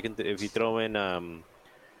 But yeah, you can if you throw in Lone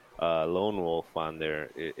Wolf on there,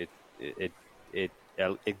 it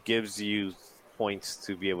gives you points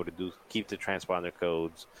to be able to keep the transponder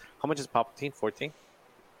codes. How much is Palpatine? 14?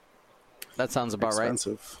 That sounds about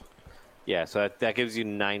expensive. Right. Yeah, so that gives you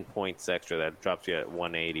 9 points extra. That drops you at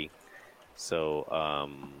 180. So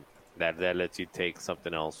that lets you take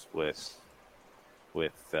something else with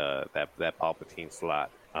that Palpatine slot,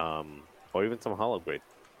 or even some hull upgrade.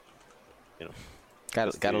 You know,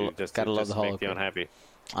 gotta love the hull make you unhappy.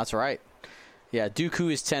 That's right. Yeah,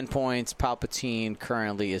 Dooku is 10 points. Palpatine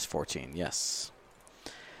currently is 14. Yes.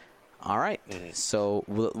 All right, so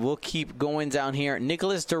we'll keep going down here.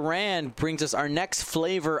 Nicholas Duran brings us our next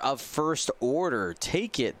flavor of First Order.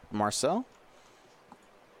 Take it, Marcel.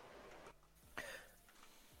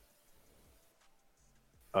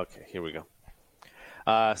 Okay, here we go.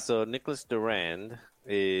 So Nicholas Durand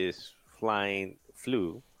flew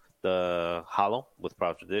the Hollow with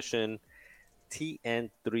Proud Tradition,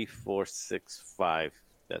 TN3465,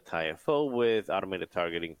 that IFO with automated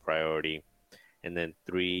targeting priority, and then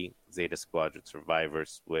 3 Zeta Squadron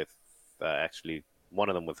survivors with actually one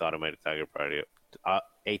of them with automated target priority,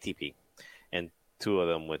 ATP, and 2 of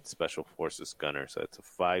them with Special Forces gunner. So it's a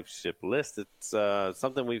 5-ship list. It's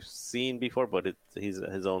something we've seen before, but he's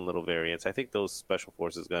his own little variants. I think those Special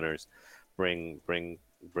Forces gunners bring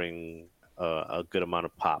a good amount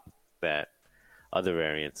of pop that other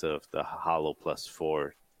variants of the Hollow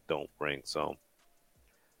 +4 don't bring. So,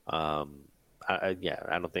 I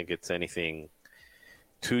don't think it's anything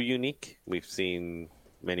too unique. We've seen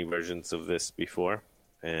many versions of this before,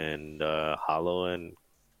 and Hollow and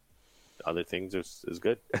other things is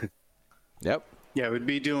good. Yep. Yeah, we'd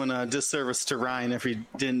be doing a disservice to Ryan if we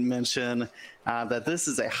didn't mention that this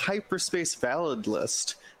is a hyperspace valid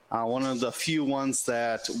list. One of the few ones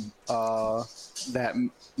that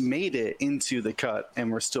made it into the cut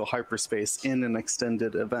and were still hyperspace in an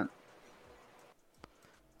extended event.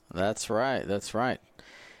 That's right. That's right.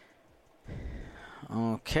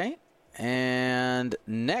 Okay. And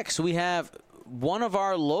next we have one of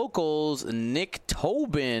our locals, Nick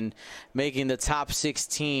Tobin, making the top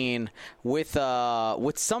 16 with another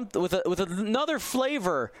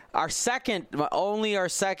flavor. Our second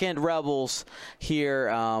Rebels here.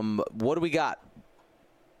 What do we got?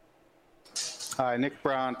 Nick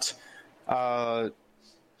Brandt. So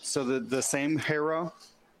the same Hera,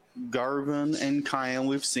 Garvin, and Kyan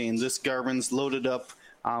we've seen. This Garvin's loaded up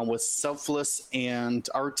with Selfless and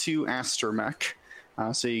R2 Astromech.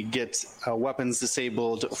 So you get weapons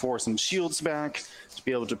disabled for some shields back to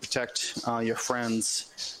be able to protect your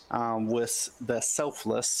friends with the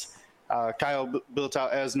Selfless. Kyle built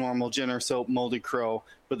out as normal, Jenner, Soap, Moldy Crow.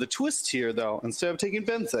 But the twist here, though, instead of taking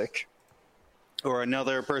Benthic or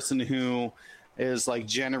another person who is like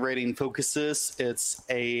generating focuses, it's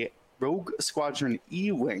a Rogue Squadron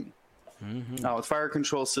E-Wing with fire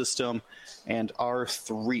control system and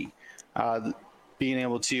R3. Being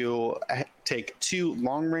able to take 2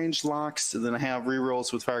 long-range locks and then have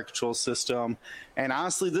rerolls with fire control system. And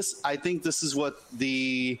honestly, I think this is what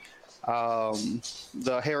the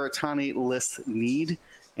Heratani lists need.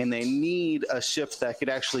 And they need a ship that could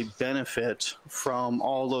actually benefit from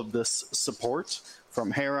all of this support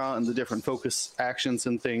from Hera and the different focus actions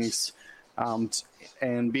and things,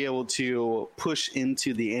 and be able to push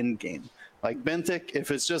into the end game. Like Benthic,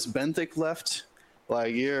 if it's just Benthic left,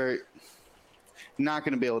 like you're not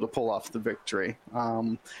going to be able to pull off the victory.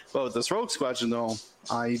 But with this Rogue Squadron, though,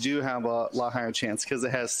 you do have a lot higher chance because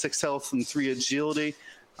it has 6 health and 3 agility.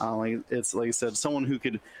 It's, like I said, someone who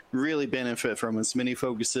could really benefit from as many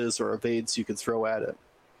focuses or evades you could throw at it.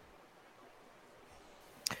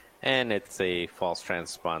 And it's a false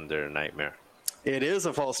transponder nightmare. It is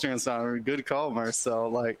a false transponder. Good call,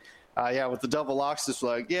 Marcel. With the double locks, it's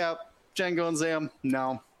like, yeah, Django and Zam,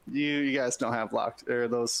 no. You guys don't have locked or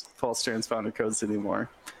those false transponder codes anymore.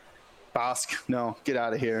 Bosk, no, get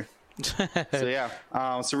out of here. So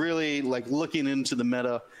really like looking into the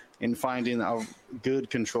meta and finding a good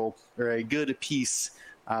control or a good piece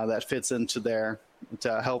that fits into there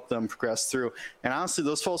to help them progress through. And honestly,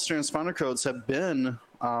 those false transponder codes have been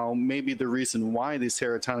maybe the reason why these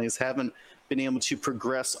Heratanis haven't been able to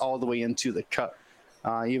progress all the way into the cut,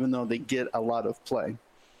 even though they get a lot of play.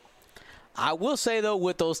 I will say, though,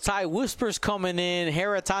 with those TIE Whispers coming in,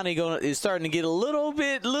 Heratani is starting to get a little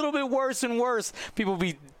bit worse and worse. People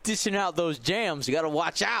be dishing out those jams. You got to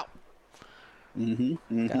watch out.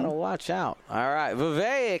 Gotta watch out. All right,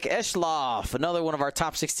 Vivek Eshlov, another one of our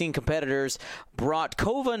top 16 competitors, brought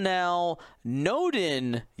Kovanel,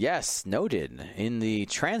 Nodin, in the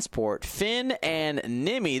transport, Finn, and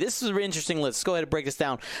Nimi. This is an interesting list. Let's go ahead and break this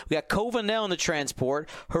down. We got Kovanel in the transport,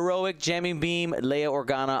 Heroic, Jamming Beam, Leia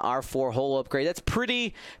Organa, R4 hull upgrade. That's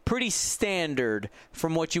pretty standard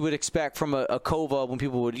from what you would expect from a Kova when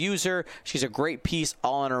people would use her. She's a great piece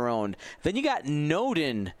all on her own. Then you got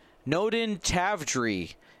Nodin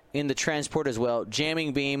Tavdri in the transport as well.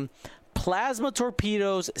 Jamming Beam, Plasma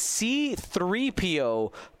Torpedoes,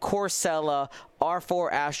 C-3PO, Corsella,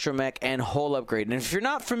 R4 Astromech, and hull upgrade. And if you're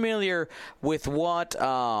not familiar with what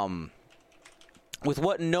with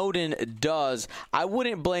what Nodin does, I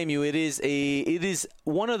wouldn't blame you. It is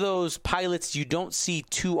one of those pilots you don't see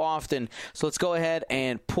too often. So let's go ahead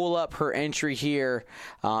and pull up her entry here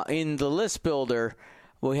in the list builder.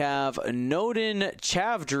 We have Nodin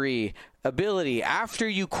Chavdry ability. After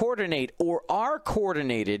you coordinate or are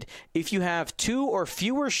coordinated, if you have 2 or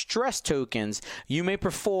fewer stress tokens, you may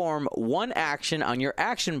perform one action on your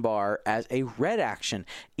action bar as a red action,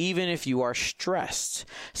 even if you are stressed.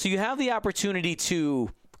 So you have the opportunity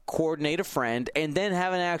to coordinate a friend and then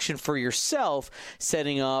have an action for yourself,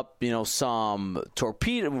 setting up, some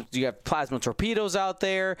torpedo. You have plasma torpedoes out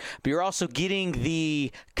there, but you're also getting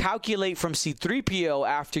the calculate from C-3PO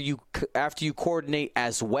after you coordinate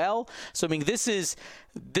as well. So I mean, this is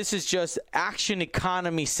just action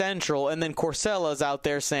economy central, and then Corsella's out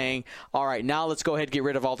there saying, all right, now let's go ahead and get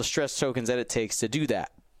rid of all the stress tokens that it takes to do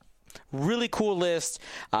that. Really cool list.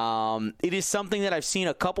 It is something that I've seen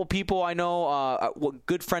a couple people I know. A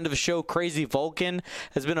good friend of the show, Crazy Vulcan,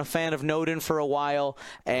 has been a fan of Nodin for a while,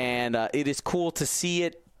 and it is cool to see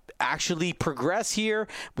it actually progress here.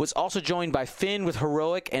 Was also joined by Finn with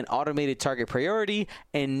Heroic and Automated Target Priority,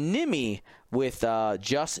 and Nimi with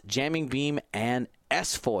just Jamming Beam and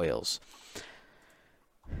S-Foils.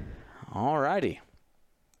 Alrighty.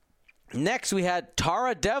 Next, we had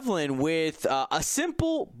Tara Devlin with a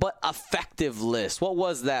simple but effective list. What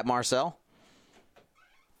was that, Marcel?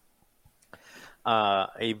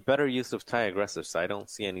 A better use of TIE aggressors. I don't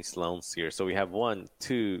see any Sloans here. So we have 1,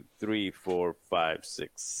 2, 3, 4, 5,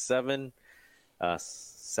 6, 7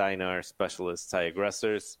 Sinar specialist TIE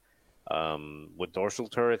aggressors with dorsal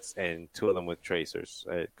turrets and 2 of them with tracers.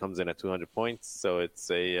 It comes in at 200 points. So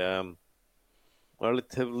it's a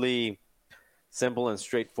relatively simple and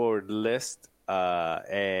straightforward list,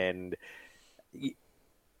 and a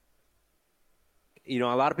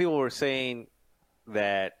lot of people were saying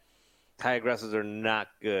that TIE aggressors are not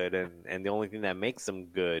good, and the only thing that makes them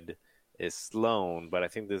good is Sloan. But I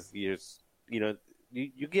think this year's,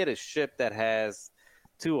 you get a ship that has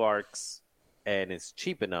 2 arcs and is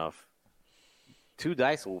cheap enough, 2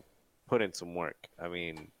 dice will put in some work. I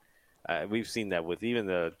mean, we've seen that with even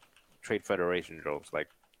the Trade Federation drones. Like,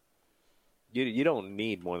 you don't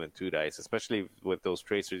need more than 2 dice, especially with those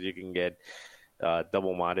tracers. You can get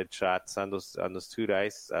double modded shots on those 2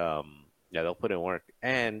 dice. They'll put in work.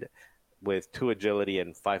 And with 2 agility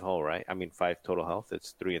and 5 hull, right? I mean 5 total health.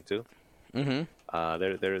 It's 3 and 2.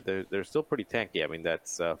 Mm-hmm. They're still pretty tanky. I mean,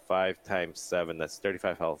 that's 5 times 7. That's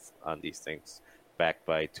 35 health on these things, backed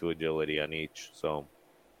by 2 agility on each. So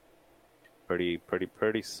pretty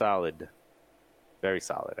solid. Very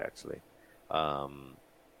solid, actually.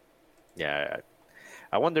 Yeah,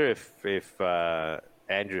 I wonder if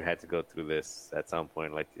Andrew had to go through this at some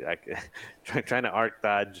point. Like, trying to arc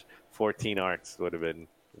dodge 14 arcs would have been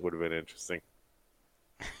interesting.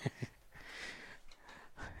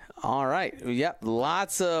 All right. Yep.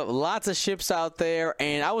 Lots of ships out there,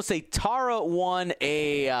 and I would say Tara won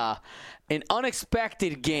an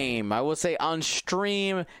unexpected game. I would say on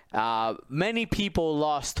stream, many people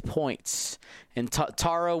lost points, and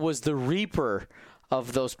Tara was the reaper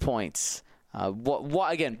of those points.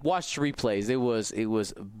 Again, watch the replays. It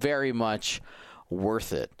was very much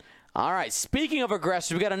worth it. All right, speaking of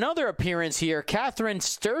aggressive, we got another appearance here. Catherine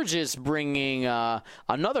Sturgis bringing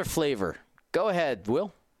another flavor. Go ahead,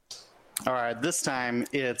 Will. All right, this time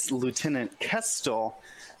it's Lieutenant Kestel.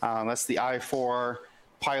 That's the I-4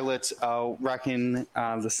 pilot, wrecking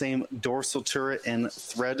the same dorsal turret and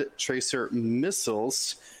thread tracer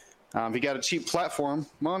missiles. If you got a cheap platform,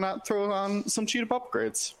 why not throw on some cheap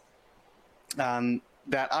upgrades?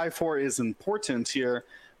 That I-4 is important here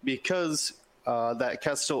because that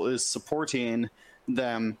Kestel is supporting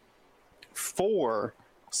them 4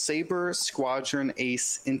 Saber Squadron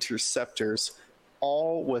Ace interceptors,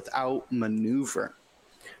 all without maneuver.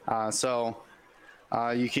 So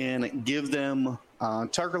you can give them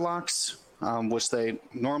target locks, which they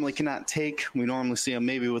normally cannot take. We normally see them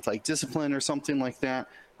maybe with like discipline or something like that.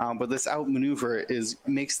 But this outmaneuver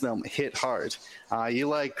makes them hit hard. You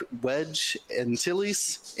like Wedge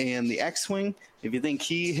Antilles and the X-Wing. If you think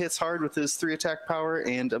he hits hard with his 3 attack power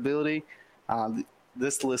and ability,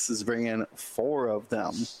 this list is bringing 4 of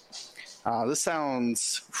them. This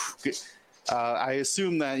sounds. I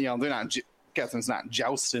assume that they're not. Catherine's not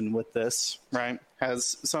jousting with this, right?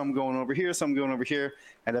 Has some going over here, some going over here,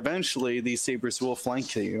 and eventually these sabers will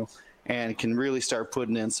flank you and can really start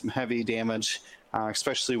putting in some heavy damage.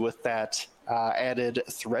 Especially with that added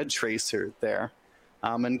thread tracer there.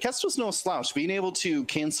 And Kestel's no slouch. Being able to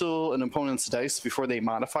cancel an opponent's dice before they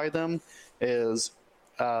modify them is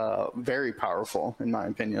very powerful, in my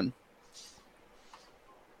opinion.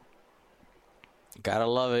 Gotta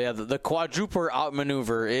love it. Yeah, the quadruple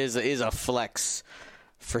outmaneuver is a flex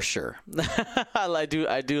for sure. I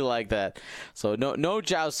do like that. So no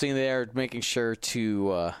jousting there, making sure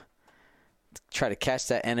to try to catch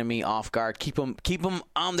that enemy off guard, keep them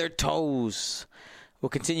on their toes. We'll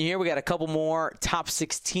continue here. We got a couple more top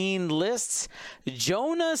 16 lists.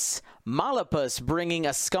 Jonas Malapus bringing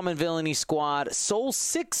a Scum and Villainy squad. Sol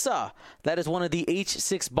Sixa, that is one of the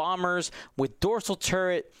H6 bombers with dorsal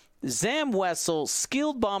turret, Zam Wessel,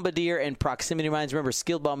 Skilled Bombardier, and Proximity Mines. Remember,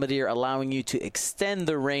 Skilled Bombardier allowing you to extend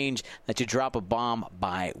the range that you drop a bomb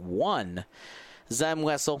by 1. Zam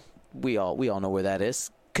Wessel, we all know where that is.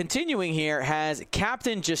 Continuing here has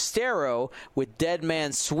Captain Justero with Dead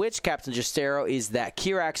Man Switch. Captain Justero is that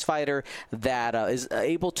Kirax fighter that is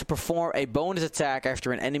able to perform a bonus attack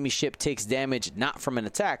after an enemy ship takes damage not from an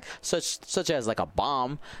attack, such as like a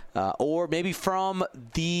bomb, or maybe from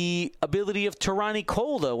the ability of Tirani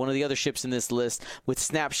Kolda, one of the other ships in this list, with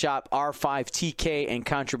Snapshot, R5 TK, and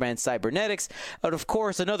Contraband Cybernetics. And of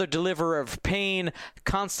course, another deliverer of pain,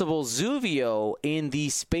 Constable Zuvio in the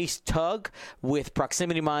Space Tug with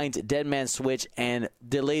Proximity Mines, Dead Man Switch, and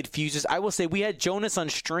Delayed Fuses. I will say we had Jonas on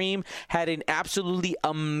stream, had an absolutely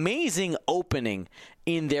amazing opening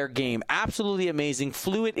in their game. Absolutely amazing.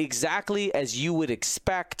 Flew it exactly as you would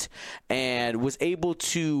expect and was able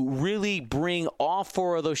to really bring all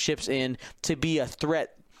 4 of those ships in to be a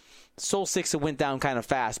threat. Sol Sixa went down kind of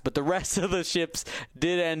fast, but the rest of the ships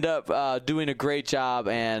did end up doing a great job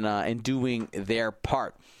and doing their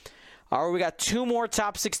part. All right, we got 2 more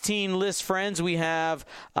top 16 list friends. We have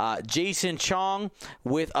Jason Chong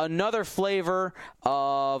with another flavor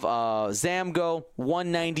of Zamgo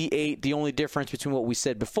 198. The only difference between what we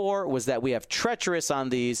said before was that we have Treacherous on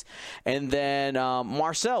these. And then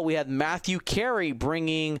Marcel, we had Matthew Carey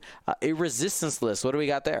bringing a Resistance list. What do we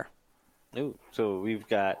got there? Ooh, so we've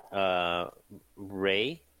got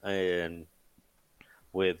Ray and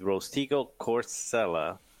with Rostigo,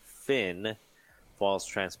 Corsella, Finn, False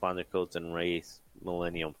Transponder Codes, and Ray's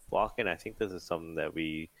Millennium Falcon. I think this is something that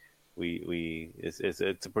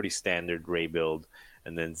it's a pretty standard Ray build.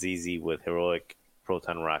 And then ZZ with Heroic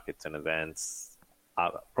Proton Rockets and Advanced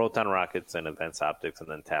Optics, and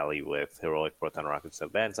then Tally with Heroic Proton Rockets and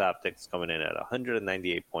Advanced Optics, coming in at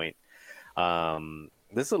 198 point.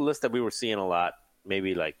 This is a list that we were seeing a lot,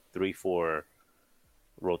 maybe like 3-4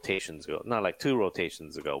 rotations ago. Not like 2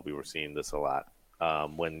 rotations ago, we were seeing this a lot.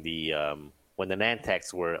 When the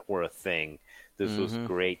Nantex were a thing, this was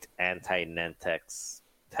great anti-Nantex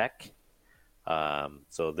tech.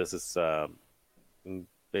 So this is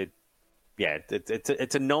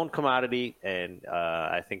it's a known commodity, and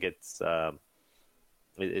I think it's good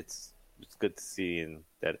to see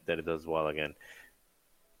that it does well again.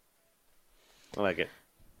 I like it.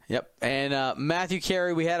 Yep. And Matthew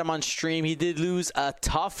Carey, we had him on stream. He did lose a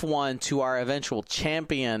tough one to our eventual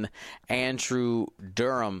champion, Andrew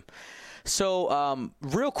Durham. So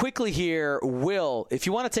real quickly here, Will, if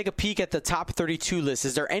you want to take a peek at the top 32 list,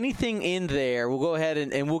 is there anything in there? We'll go ahead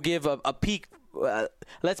and we'll give a peek.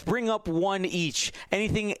 Let's bring up one each.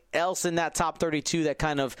 Anything else in that top 32 that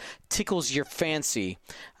kind of tickles your fancy?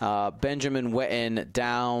 Benjamin Wetton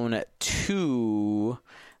down to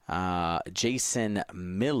Jason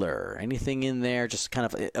Miller. Anything in there just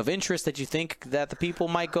kind of interest that you think that the people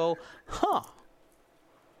might go, huh?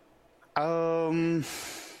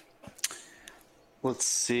 Let's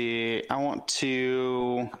see. I want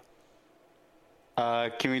to.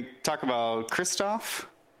 Can we talk about Kristoff?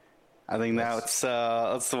 I think that's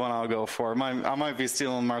the one I'll go for. I might be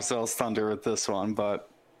stealing Marcel's thunder with this one,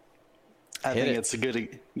 but I think it's a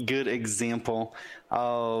good example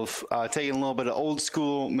of taking a little bit of old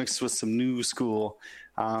school mixed with some new school.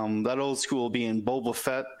 That old school being Boba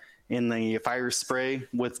Fett in the fire spray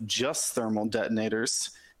with just thermal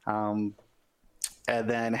detonators. And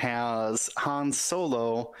then has Han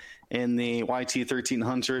Solo in the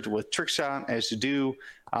YT-1300 with trick shot, as you do.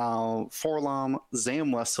 Forlom,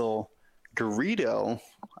 Zam Wessel, Garrido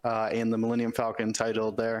in the Millennium Falcon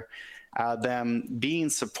title there. Them being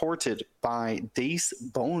supported by Dace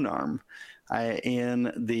Bonearm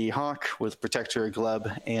in the Hawk with Protector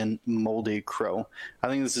Gleb and Moldy Crow. I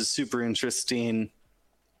think this is super interesting.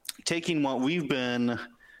 Taking what we've been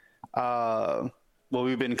calling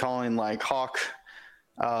like Hawk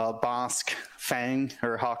Bosk Fang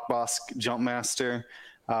or Hawk Bosk Jumpmaster,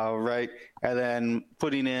 right? And then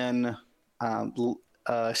putting in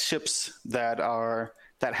ships that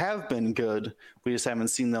have been good. We just haven't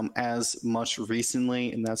seen them as much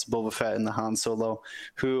recently, and that's Boba Fett and the Han Solo,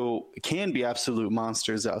 who can be absolute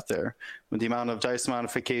monsters out there with the amount of dice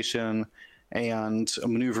modification and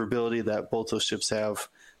maneuverability that both those ships have.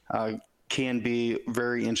 can be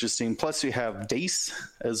very interesting. Plus, you have Dace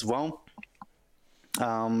as well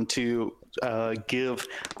to give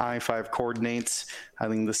I5 coordinates. I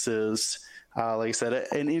think this is, like I said,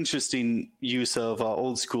 an interesting use of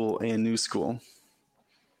old school and new school.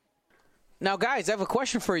 Now, guys, I have a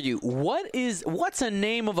question for you. What's a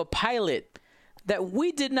name of a pilot that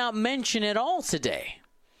we did not mention at all today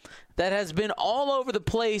that has been all over the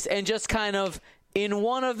place and just kind of in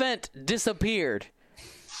one event disappeared?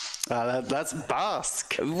 That's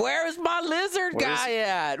Bossk. Where's my lizard guy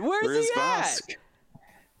at? Where's he Bossk? at?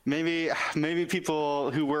 Maybe people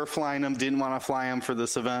who were flying him didn't want to fly him for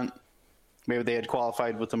this event. Maybe they had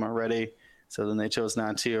qualified with him already, so then they chose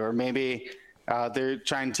not to. Or maybe they're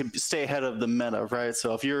trying to stay ahead of the meta, right?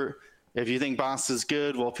 So if you think Bossk is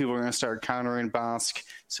good, well, people are going to start countering Bossk.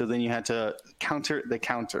 So then you had to counter the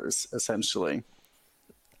counters, essentially.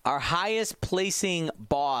 Our highest placing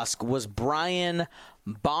Bossk was Brian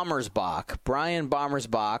Bommersbach. Brian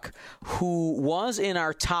Bommersbach, who was in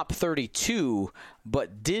our top 32,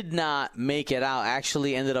 but did not make it out.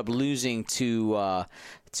 Actually ended up losing to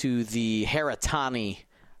the Heratani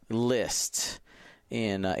list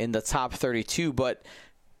in the top 32. But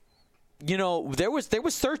you know, there was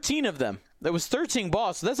 13 of them. There was 13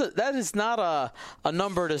 boss. So that is not a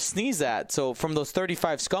number to sneeze at. So from those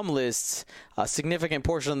 35 scum lists, a significant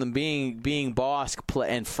portion of them being Bossk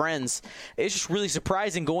and friends. It's just really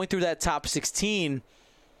surprising going through that top 16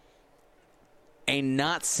 and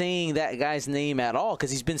not saying that guy's name at all, because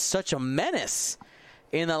he's been such a menace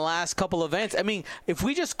in the last couple events. I mean, if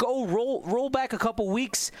we just go roll back a couple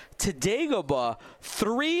weeks to Dagobah,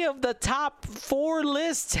 3 of the top 4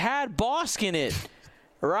 lists had Bossk in it,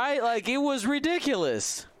 right? Like, it was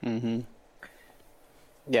ridiculous. Mm-hmm.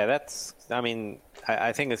 Yeah, that's. I mean,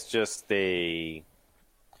 I think it's just a.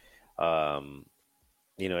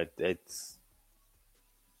 It's.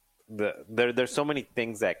 There's so many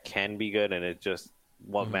things that can be good, and it just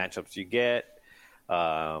what matchups you get,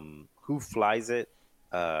 who flies it.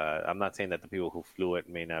 I'm not saying that the people who flew it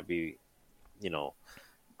may not be,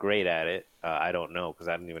 great at it. I don't know, because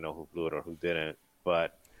I don't even know who flew it or who didn't.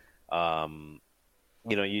 But,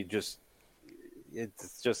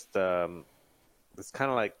 it's just it's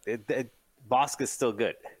kind of like Bossk is still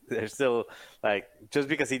good. They're still like, just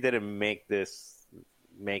because he didn't make it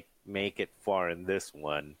far in this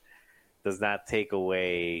one does not take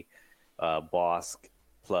away Bossk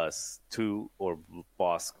 +2 or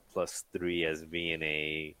Bossk +3 as being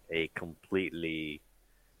a completely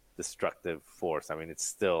destructive force. I mean, it's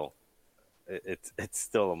still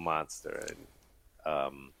a monster,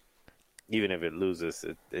 and even if it loses,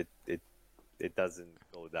 it doesn't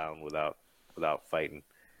go down without fighting.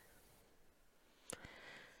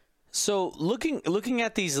 So looking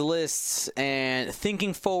at these lists and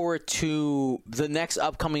thinking forward to the next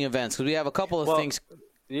upcoming events, because we have a couple of things.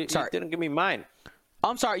 You didn't give me mine.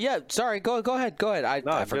 I'm sorry. Yeah, sorry. Go ahead.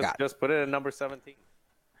 I forgot. Just put it at number 17.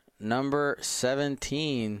 Number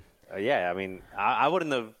 17. Yeah, I mean, I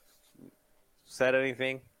wouldn't have said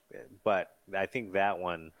anything, but I think that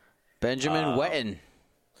one. Benjamin Wetton.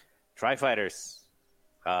 Tri-Fighters.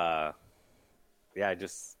 Yeah,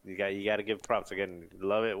 just you got to give props again.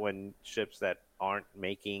 Love it when ships that aren't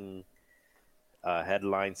making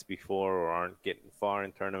headlines before or aren't getting far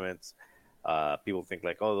in tournaments. People think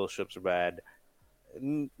like, oh, those ships are bad.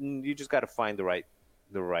 You just got to find the right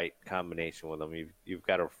combination with them. You've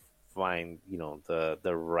got to find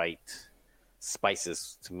the right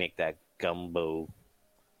spices to make that gumbo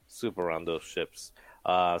soup around those ships.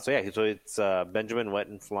 So it's Benjamin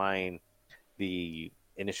Wetton flying the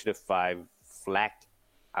Initiative 5 flak.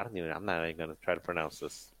 I'm not even gonna try to pronounce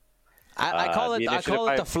this. I call it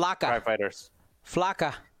the Flaka. Tri-Fighters.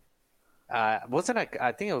 Flaka. Wasn't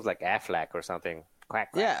I think it was like Aflac or something. Quack.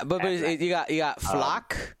 Yeah, but you got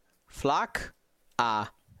Flak.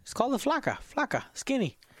 It's called the Flaka. Flaka.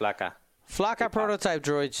 Skinny. Flaka prototype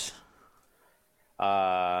droids.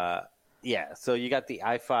 Yeah, so you got the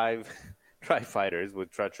I-5 Tri-Fighters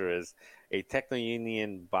with Treacherous, a Techno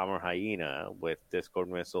Union Bomber Hyena with Discord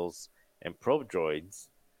missiles and probe droids.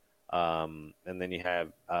 And then you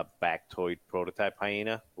have a Bactoid prototype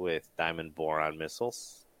Hyena with Diamond Boron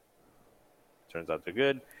missiles. Turns out they're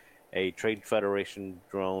good. A Trade Federation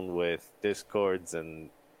drone with Discords and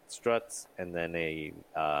struts, and then a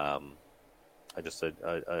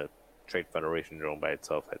Trade Federation drone by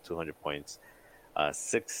itself at 200 points.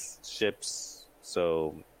 6 ships,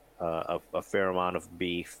 so a fair amount of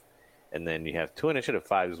beef, and then you have 2 Initiative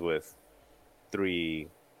 5s with 3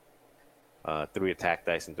 attack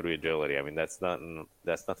dice and 3 agility. I mean, that's nothing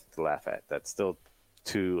to laugh at. That's still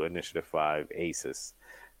 2 Initiative 5 aces.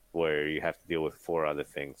 where you have to deal with 4 other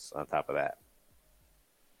things on top of that.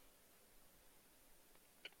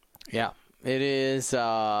 Yeah, it is.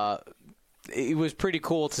 It was pretty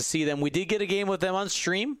cool to see them. We did get a game with them on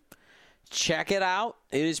stream. Check it out.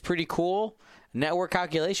 It is pretty cool. Network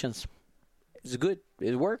calculations. It's good.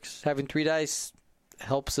 It works. Having 3 dice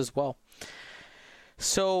helps as well.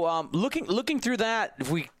 So looking through that, if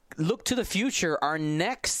we look to the future, our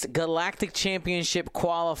next Galactic Championship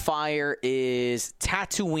qualifier is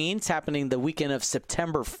Tatooine. It's happening the weekend of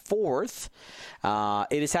September 4th.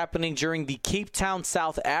 It is happening during the Cape Town,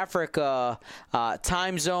 South Africa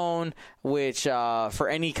time zone, which for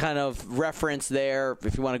any kind of reference there,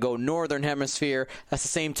 if you want to go Northern Hemisphere, that's the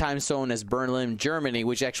same time zone as Berlin, Germany,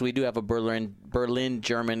 which actually we do have a Berlin,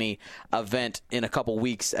 Germany event in a couple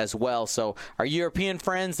weeks as well. So our European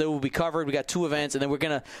friends, they will be covered. We got 2 events, and then we're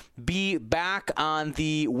going to be back on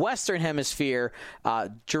the Western Hemisphere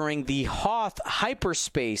during the Hoth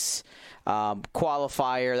Hyperspace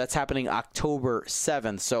qualifier. That's happening October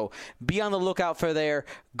 7th. So be on the lookout for there.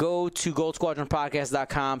 Go to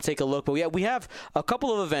goldsquadronpodcast.com. Take a look. But yeah, we have a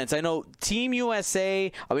couple of events. I know Team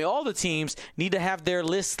USA, all the teams need to have their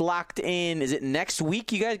list locked in. Is it next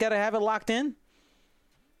week? You guys got to have it locked in?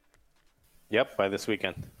 Yep, by this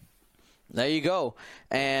weekend. There you go.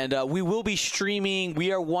 And we will be streaming.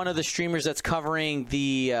 We are one of the streamers that's covering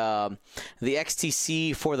the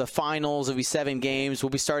XTC for the finals. It'll be 7 games. We'll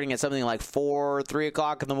be starting at something like 3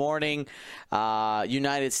 o'clock in the morning,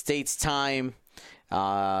 United States time.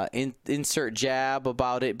 Insert jab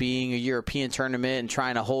about it being a European tournament and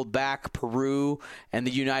trying to hold back Peru and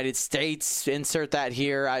the United States. Insert that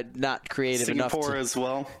here. I'm not creative enough. Singapore as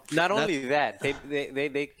well. Not only that,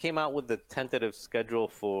 they came out with the tentative schedule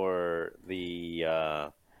for the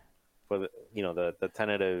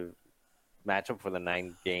tentative matchup for the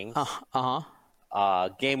 9 games.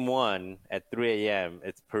 Game 1 at 3 a.m.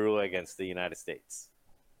 It's Peru against the United States.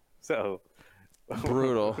 So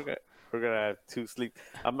brutal. We're gonna have 2 sleep.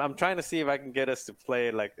 I'm trying to see if I can get us to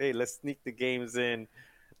play like, hey, let's sneak the games in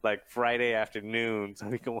like Friday afternoon so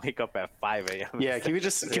we can wake up at 5 a.m. Yeah, can we do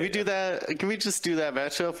that? Can we just do that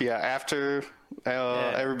matchup? Yeah, after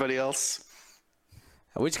everybody else.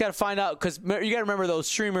 We just got to find out, because you got to remember those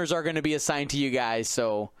streamers are going to be assigned to you guys.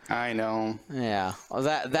 So I know. Yeah,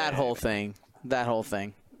 that whole thing.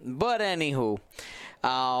 But anywho.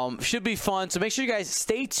 Should be fun. So make sure you guys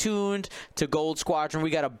stay tuned to Gold Squadron. We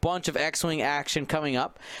got a bunch of X-Wing action coming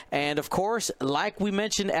up. And, of course, like we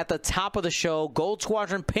mentioned at the top of the show, Gold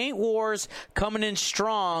Squadron Paint Wars coming in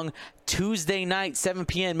strong Tuesday night, 7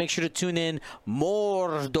 p.m. Make sure to tune in.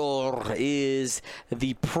 Mordor is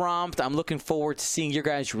the prompt. I'm looking forward to seeing your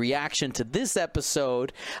guys' reaction to this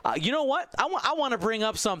episode. You know what? I want to bring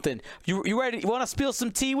up something. You ready? You want to spill some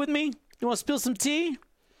tea with me? You want to spill some tea?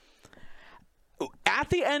 At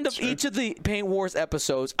the end of each of the Paint Wars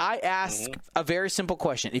episodes, I ask a very simple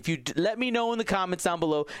question. If you let me know in the comments down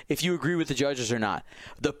below if you agree with the judges or not.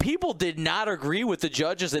 The people did not agree with the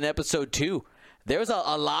judges in episode 2. There was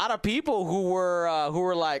a lot of people who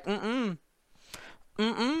were like, They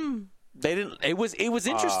didn't. It was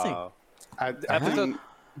interesting. Episode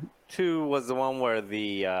 2 was the one where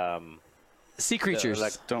the sea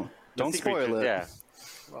creatures. Don't spoil it. Yeah.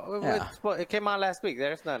 Well, it came out last week.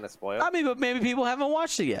 There's nothing to spoil. I mean, but maybe people haven't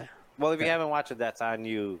watched it yet. Well, if you haven't watched it, that's on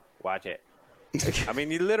you. Watch it. I mean,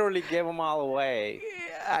 you literally gave them all away.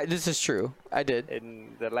 Yeah, this is true. I did.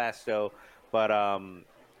 In the last show. But, I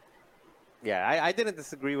didn't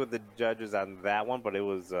disagree with the judges on that one, but it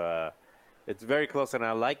was it's very close, and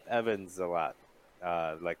I liked Evans a lot.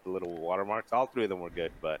 Like the little watermarks. All 3 of them were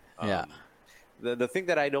good, but the thing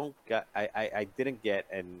that I didn't get,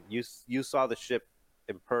 and you saw the ship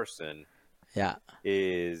in person,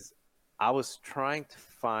 is I was trying to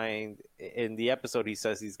find, in the episode he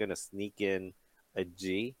says he's gonna sneak in a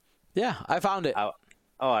G. Yeah, I found it.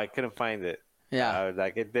 I couldn't find it. Yeah,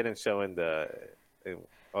 like it didn't show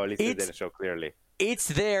or at least it didn't show clearly. It's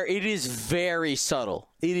there. It is very subtle.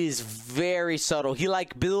 He there's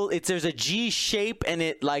a G shape, and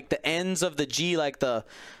it like the ends of the G, like the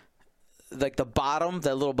bottom,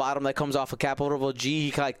 that little bottom that comes off a capital G,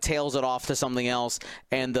 he kind of tails it off to something else,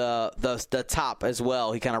 and the top as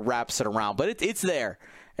well, he kind of wraps it around. But it's there.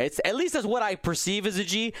 It's, at least that's what I perceive as a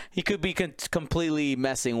G. He could be completely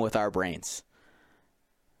messing with our brains.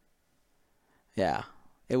 Yeah,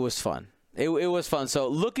 it was fun. It was fun. So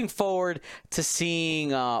looking forward to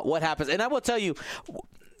seeing what happens. And I will tell you,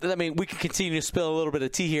 I mean, we can continue to spill a little bit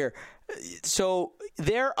of tea here. So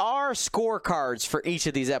there are scorecards for each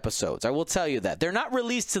of these episodes. I will tell you that. They're not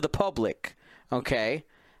released to the public, okay?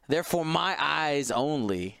 They're for my eyes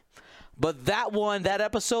only. But that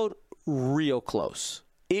episode, real close.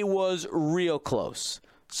 it was real close.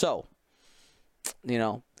 So, you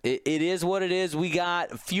know, it is what it is. We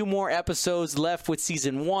got a few more episodes left with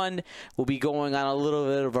season 1. We'll be going on a little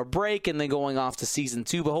bit of a break and then going off to season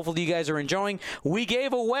 2. But hopefully you guys are enjoying. We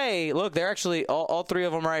gave away, look, they're actually all 3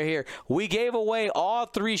 of them right here. We gave away all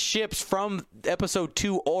 3 ships from episode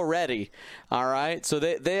 2 already. All right. So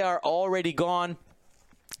they are already gone.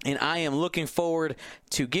 And I am looking forward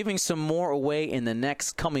to giving some more away in the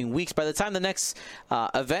next coming weeks. By the time the next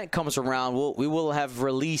event comes around, we will have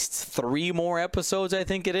released 3 more episodes, I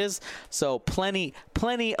think it is. So plenty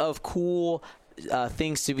of cool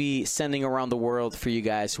things to be sending around the world for you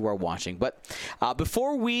guys who are watching. But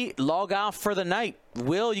before we log off for the night,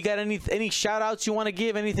 Will, you got any shout-outs you want to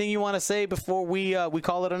give? Anything you want to say before we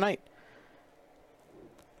call it a night?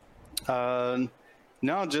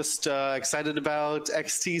 No, just excited about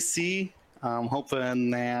XTC. Hoping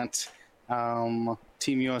that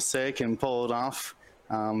Team USA can pull it off.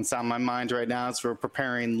 It's on my mind right now as we're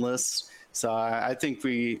preparing lists. So I think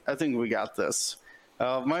we got this.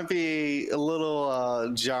 Might be a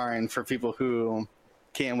little jarring for people who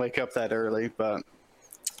can't wake up that early, but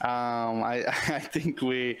I think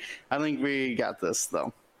we got this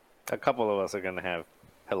though. A couple of us are gonna have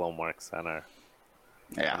pillow marks on our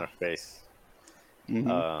face.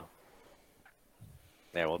 Mm-hmm.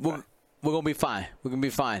 Yeah, we're gonna be fine. We're gonna be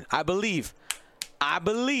fine. I believe.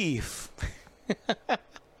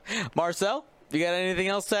 Marcel, you got anything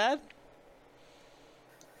else to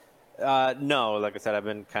add? No, like I said, I've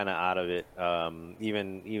been kind of out of it.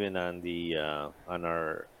 Even on the on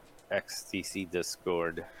our XTC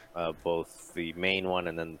Discord, both the main one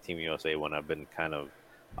and then the Team USA one, I've been kind of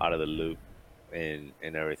out of the loop and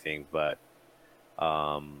everything. But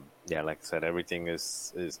yeah, like I said, everything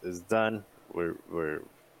is done. We're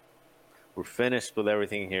finished with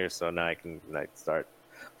everything here, so now I can start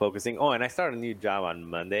focusing. Oh, and I started a new job on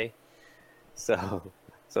Monday, so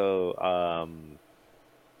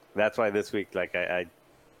that's why this week, I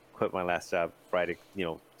quit my last job Friday,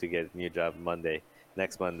 to get a new job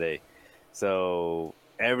next Monday. So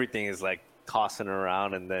everything is tossing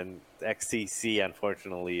around, and then XTC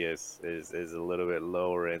unfortunately is a little bit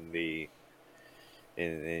lower in the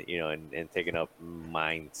in taking up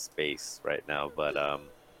mind space right now, but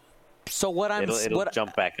so what it'll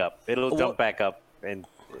jump back up. It'll jump back up, and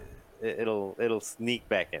it'll sneak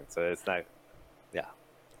back in. So it's not, yeah.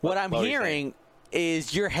 What I'm hearing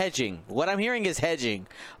is you're hedging. What I'm hearing is hedging.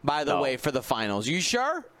 By the way, for the finals, you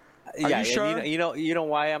sure? Are you sure? You know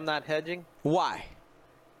why I'm not hedging? Why?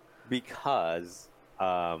 Because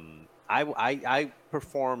I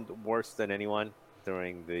performed worse than anyone.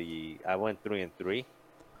 I went 3-3.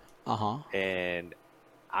 And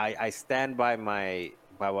I stand by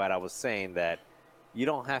what I was saying, that you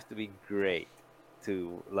don't have to be great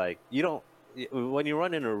to when you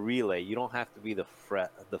run in a relay, you don't have to be the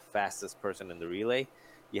fastest person in the relay.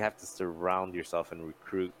 You have to surround yourself and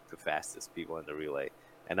recruit the fastest people in the relay.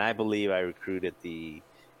 And I believe I recruited the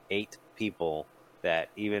 8 people that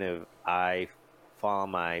even if I fall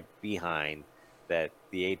my behind, that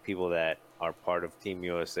the 8 people that are part of Team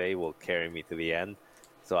USA will carry me to the end.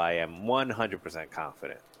 So I am 100%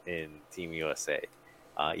 confident in Team USA.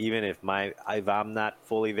 Even if I'm not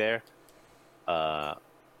fully there,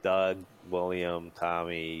 Doug, William,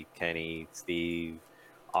 Tommy, Kenny, Steve,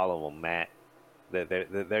 all of them, Matt, they're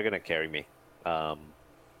going to carry me.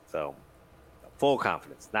 So full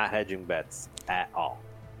confidence, not hedging bets at all.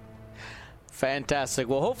 Fantastic.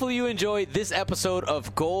 Well, hopefully you enjoyed this episode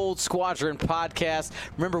of Gold Squadron Podcast.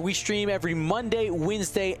 Remember, we stream every Monday,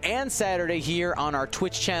 Wednesday, and Saturday here on our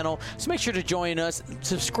Twitch channel. So make sure to join us,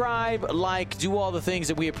 subscribe, do all the things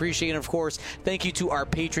that we appreciate. And, of course, thank you to our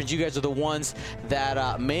patrons. You guys are the ones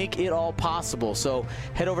that make it all possible. So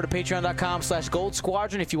head over to patreon.com/Gold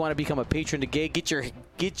Squadron if you want to become a patron today.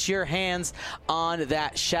 Get your hands on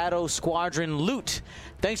that Shadow Squadron loot.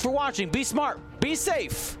 Thanks for watching. Be smart. Be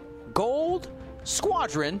safe. Gold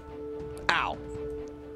Squadron out.